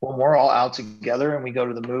 when we're all out together and we go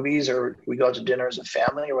to the movies or we go to dinner as a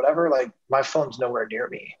family or whatever, like my phone's nowhere near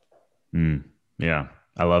me. Mm, yeah.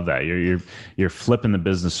 I love that. You're flipping the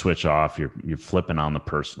business switch off. You're flipping on the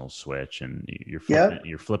personal switch, and Yep.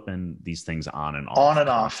 you're flipping these things on and On off and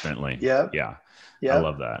off. constantly. Yep. Yeah, I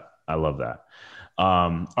love Yep. that. I love that.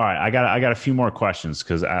 All right, I got a few more questions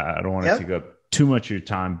because I don't want to take Yep. up too much of your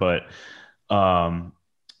time, but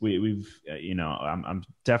we've I'm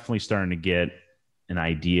definitely starting to get an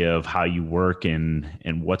idea of how you work and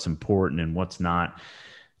what's important and what's not.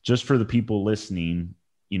 Just for the people listening,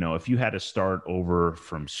 if you had to start over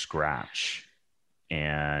from scratch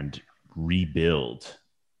and rebuild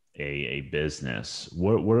a business,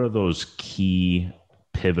 what are those key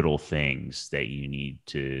pivotal things that you need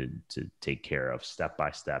to take care of step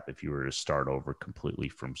by step if you were to start over completely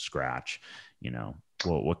from scratch?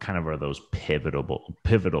 What kind of are those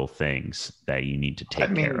pivotal things that you need to I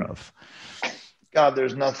take care mean, of? God,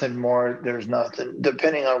 there's nothing,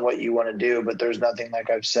 depending on what you want to do, but there's nothing, like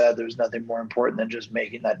I've said, there's nothing more important than just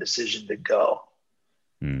making that decision to go.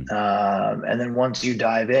 Mm, And then once you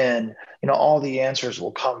dive in, all the answers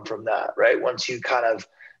will come from that, right? Once you kind of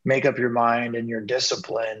make up your mind and you're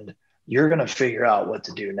disciplined, you're going to figure out what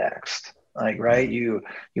to do next. Like, right. mm,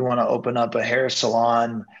 You want to open up a hair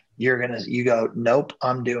salon. You go, nope,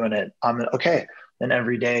 I'm doing it. Okay. Then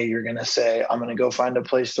every day you're going to say, I'm going to go find a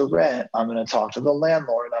place to rent. I'm going to talk to the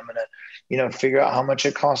landlord. I'm going to, figure out how much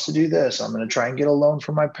it costs to do this. I'm going to try and get a loan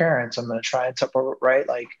from my parents. I'm going to try and right.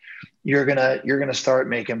 Like you're going to start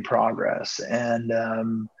making progress. And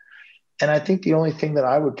I think the only thing that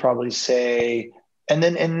I would probably say, and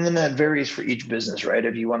then that varies for each business, right?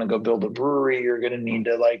 If you want to go build a brewery, you're going to need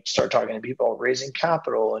to like start talking to people raising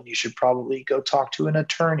capital, and you should probably go talk to an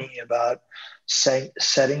attorney about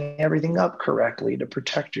setting everything up correctly to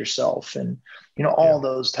protect yourself, and yeah. all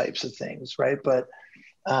those types of things, right? But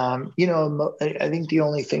I think the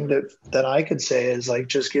only thing that I could say is like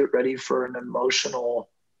just get ready for an emotional,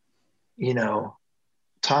 you know,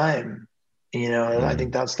 time. I Mm,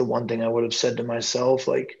 think that's the one thing I would have said to myself,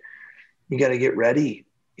 like, you got to get ready.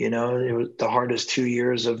 It was the hardest 2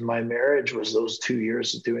 years of my marriage was those 2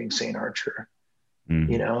 years of doing St. Archer, mm,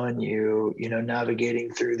 and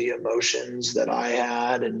navigating through the emotions that I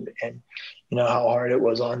had and how hard it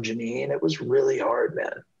was on Janine. It was really hard,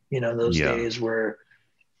 man. Those yeah. days where,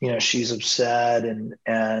 she's upset and,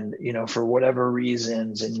 for whatever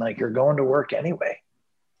reasons, and like, you're going to work anyway,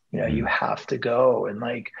 you Mm, have to go, and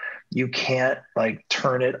like you can't like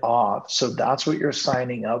turn it off. So that's what you're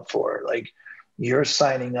signing up for. Like you're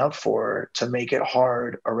signing up for to make it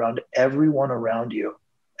hard around everyone around you,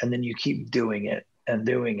 and then you keep doing it and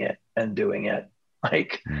doing it and doing it.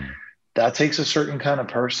 Like mm, that takes a certain kind of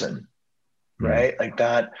person, mm, right? Like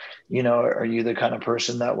that, are you the kind of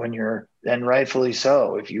person that when you're, and rightfully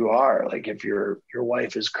so, if you are, like if your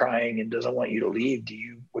wife is crying and doesn't want you to leave, do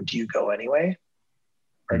you go anyway?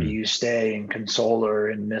 Or do mm, you stay and console her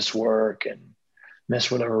and miss work and miss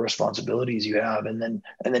whatever responsibilities you have, and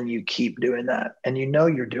then you keep doing that, and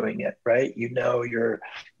you're doing it right. You're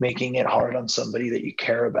making it hard on somebody that you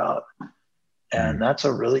care about, and Mm. that's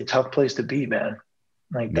a really tough place to be, man.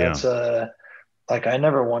 Like Yeah. that's like I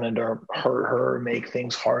never wanted to hurt her, make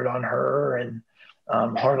things hard on her, and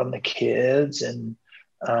hard on the kids, and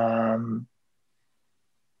um,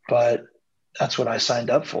 but that's what I signed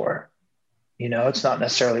up for. It's not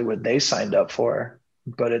necessarily what they signed up for,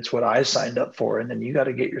 but it's what I signed up for. And then you got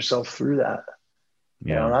to get yourself through that.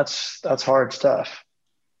 Yeah. That's hard stuff.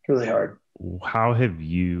 Really hard. How have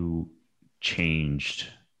you changed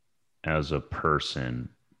as a person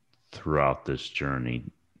throughout this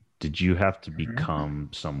journey? Did you have to Mhm. become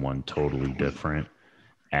someone totally different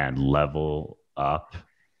and level up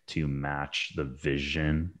to match the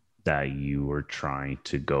vision that you were trying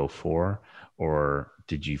to go for? Or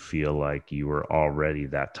did you feel like you were already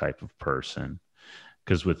that type of person?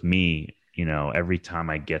 Because with me, every time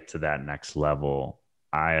I get to that next level,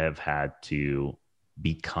 I have had to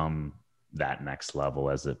become that next level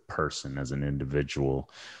as a person, as an individual.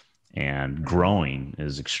 And Mhm. growing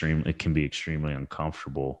is it can be extremely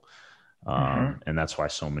uncomfortable. Mhm. And that's why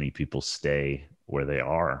so many people stay where they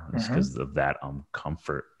are, is Mhm. because of that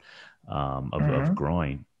comfort of Mhm.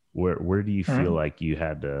 growing. Where do you feel Mhm. like you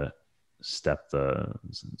had to step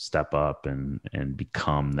up and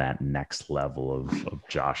become that next level of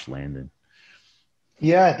Josh Landon?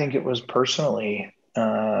 Yeah, I think it was personally.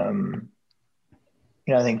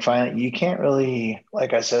 I think finally you can't really,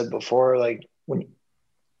 like I said before, like when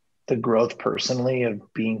the growth personally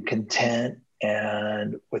of being content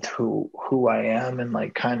and with who I am, and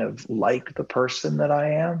like kind of like the person that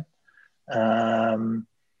I am. Um,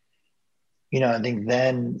 I think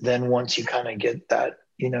then once you kind of get that,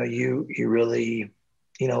 you really,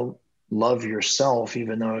 you know, love yourself,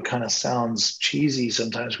 even though it kind of sounds cheesy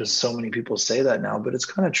sometimes because so many people say that now, but it's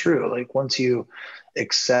kind of true. Like once you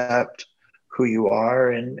accept who you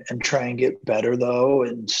are and try and get better though,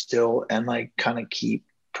 and still and like kind of keep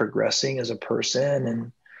progressing as a person,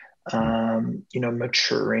 and Mm.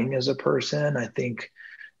 maturing as a person, I think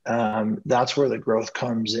that's where the growth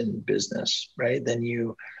comes in business, right? Then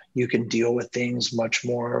you can deal with things much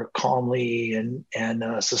more calmly and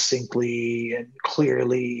succinctly and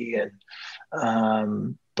clearly,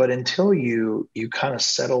 and but until you kind of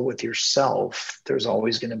settle with yourself, there's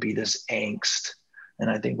always going to be this angst. And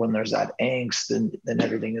I think when there's that angst, then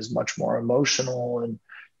everything is much more emotional, and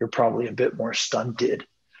you're probably a bit more stunted.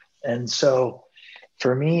 And so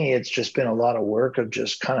for me, it's just been a lot of work of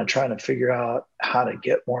just kind of trying to figure out how to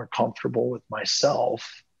get more comfortable with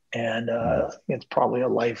myself. And Mm. I think it's probably a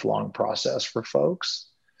lifelong process for folks.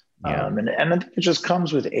 Yeah. And I think it just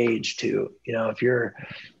comes with age too. If you're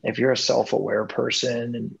a self-aware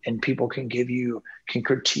person, and people can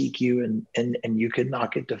critique you, and you can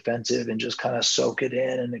not get defensive and just kind of soak it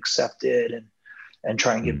in and accept it, and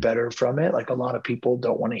try and get Mm. better from it. Like a lot of people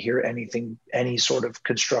don't want to hear anything, any sort of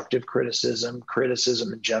constructive criticism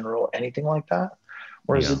in general, anything like that.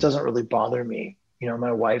 Whereas it Yeah. doesn't really bother me.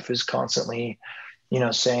 My wife is constantly,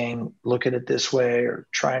 saying, look at it this way, or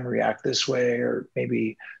try and react this way, or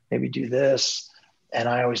maybe do this. And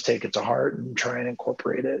I always take it to heart and try and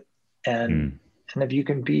incorporate it. And Mm. and if you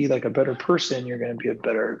can be like a better person, you're going to be a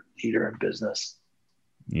better leader in business.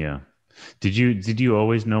 Yeah. Did you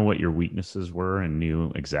always know what your weaknesses were and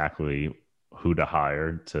knew exactly who to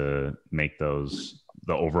hire to make those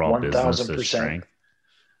the overall One business thousand a percent. strength?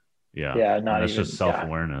 Yeah. Yeah, And not that's just even. Yeah,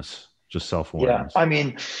 self-awareness. Just yeah. self-awareness. I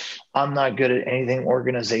mean, I'm not good at anything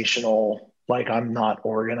organizational. Like I'm not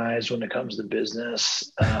organized when it comes to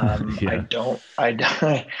business. I Yeah. don't.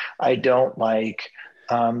 I don't like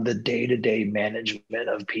the day-to-day management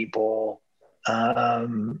of people.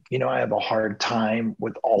 I have a hard time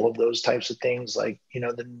with all of those types of things, like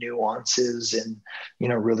the nuances, and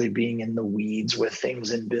really being in the weeds with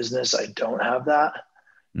things in business. I don't have that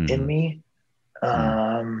in Hmm. me. Mm.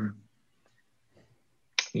 Um,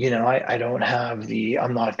 I don't have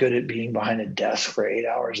I'm not good at being behind a desk for 8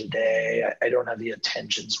 hours a day. I don't have the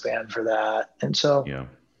attention span for that. And so Yeah.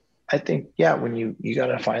 I think, yeah, when you got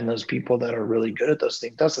to find those people that are really good at those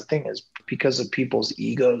things. That's the thing, is because of people's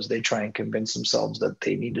egos, they try and convince themselves that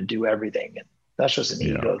they need to do everything. And that's just an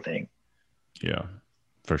Yeah. ego thing. Yeah.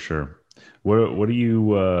 For sure. What do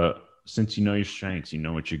you since you know your strengths, you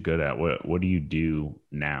know what you're good at, what do you do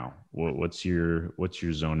now? What's your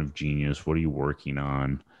zone of genius? What are you working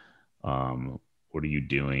on? Um, what are you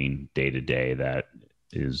doing day to day that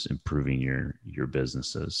is improving your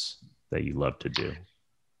businesses that you love to do?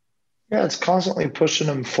 Yeah, it's constantly pushing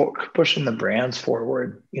the brands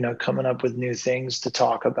forward, coming up with new things to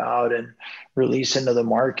talk about and release into the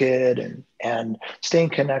market, and staying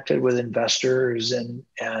connected with investors and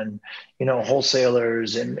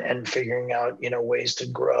wholesalers, and figuring out, ways to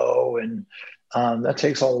grow. And that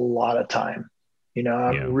takes a lot of time. Yeah.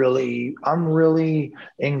 I'm really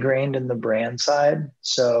ingrained in the brand side.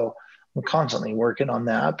 So I'm constantly working on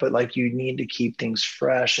that, but like, you need to keep things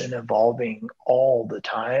fresh and evolving all the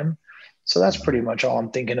time. So that's Mhm. pretty much all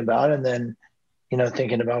I'm thinking about. And then,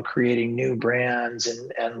 thinking about creating new brands,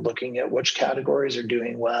 and looking at which categories are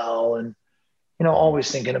doing well, and, Mhm.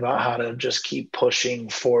 always thinking about how to just keep pushing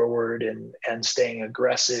forward, and staying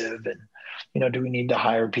aggressive. And, do we need to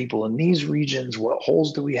hire people in these regions? What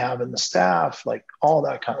holes do we have in the staff? Like, all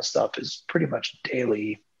that kind of stuff is pretty much a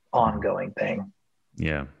daily ongoing thing.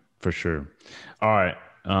 Yeah, for sure. All right.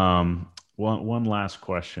 One last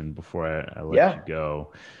question before I let you Yeah.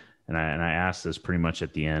 go. And I ask this pretty much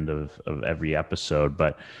at the end of every episode,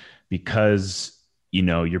 but because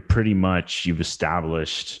you've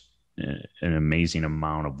established an amazing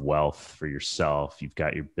amount of wealth for yourself. You've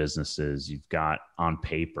got your businesses, you've got on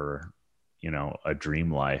paper, a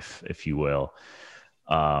dream life, if you will.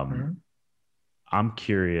 Um, Mhm. I'm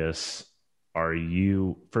curious, are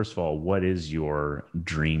you, first of all, what is your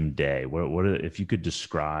dream day? What if you could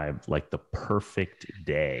describe like the perfect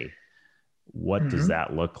day, what does Mhm.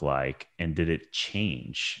 that look like? And did it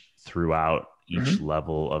change throughout each Mhm.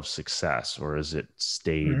 level of success, or has it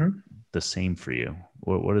stayed Mhm. the same for you?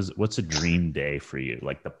 What's a dream day for you?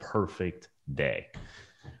 Like the perfect day?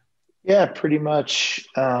 Yeah, pretty much.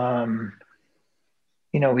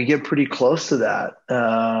 We get pretty close to that.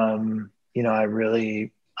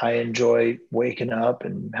 I enjoy waking up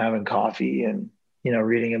and having coffee, and,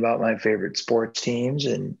 reading about my favorite sports teams,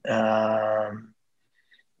 and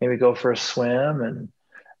maybe go for a swim. And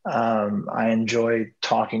I enjoy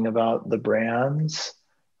talking about the brands.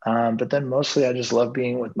 But then mostly I just love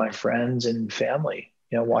being with my friends and family,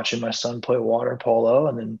 watching my son play water polo,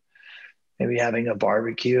 and then maybe having a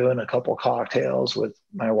barbecue and a couple cocktails with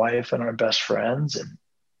my wife and our best friends. And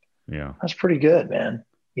Yeah. that's pretty good, man.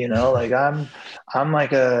 Like, I'm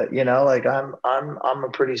like I'm a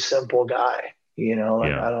pretty simple guy. Like,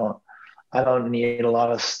 Yeah. I don't need a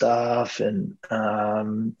lot of stuff. And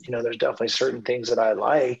there's definitely certain things that I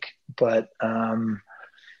like, but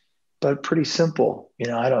pretty simple.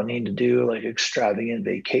 I don't need to do like extravagant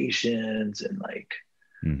vacations, and like,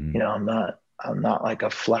 Hmm. I'm not like a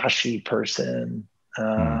flashy person.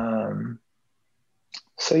 Mm.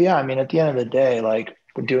 So yeah, I mean, at the end of the day, like,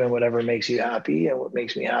 we're doing whatever makes you happy, and what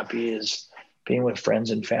makes me happy is being with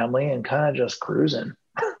friends and family, and kind of just cruising,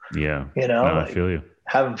 Yeah. No, I like feel you.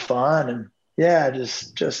 having fun. And yeah,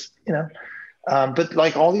 but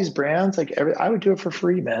like, all these brands, like, I would do it for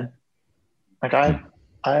free, man. Like, Mm.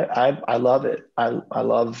 I love it. I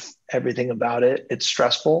love everything about it. It's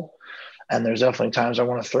stressful, and there's definitely times I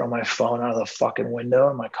want to throw my phone out of the fucking window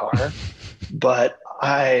in my car, but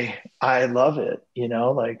I love it.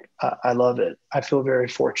 Like, I love it. I feel very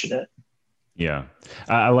fortunate. Yeah.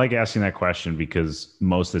 I like asking that question because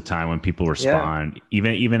most of the time when people Yeah. respond,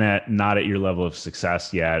 even at not at your level of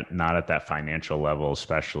success yet, not at that financial level,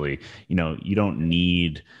 especially, you don't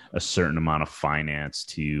need a certain amount of finance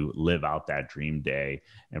to live out that dream day.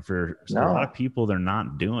 And for a lot of No. people, they're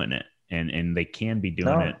not doing it. And they can be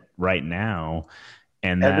doing No. it right now.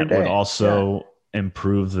 And Every that would day. Yeah. also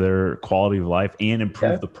improve their quality of life and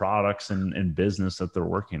improve Yeah. the products and business that they're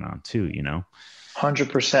working on too.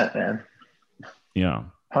 100%, man. Yeah.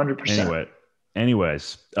 100%. Anyway,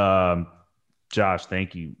 anyways, Josh,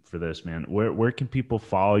 thank you for this, man. Where can people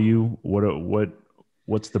follow you?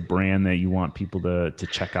 What's the brand that you want people to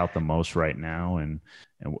check out the most right now, and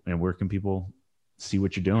where can people see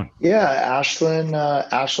what you're doing? Yeah. Ashland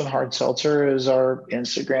Hard Seltzer is our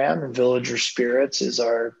Instagram, and Villager Spirits is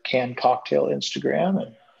our canned cocktail Instagram.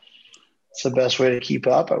 And it's the best way to keep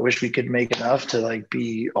up. I wish we could make enough to like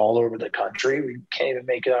be all over the country. We can't even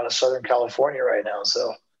make it out of Southern California right now.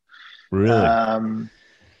 So, Really? um,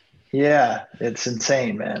 yeah, it's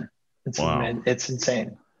insane, man. Wow. It's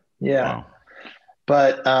insane. Yeah. Wow.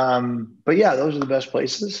 But yeah, those are the best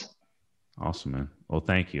places. Awesome, man. Well,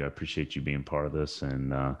 thank you. I appreciate you being part of this.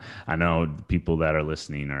 And I know the people that are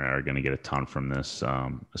listening are going to get a ton from this,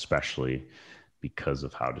 especially because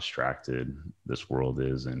of how distracted this world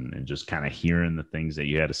is, and just kind of hearing the things that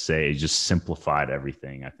you had to say. It just simplified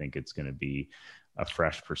everything. I think it's going to be a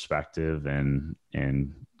fresh perspective and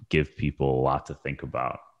give people a lot to think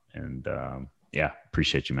about. And yeah,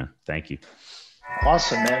 appreciate you, man. Thank you.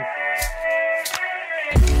 Awesome, man.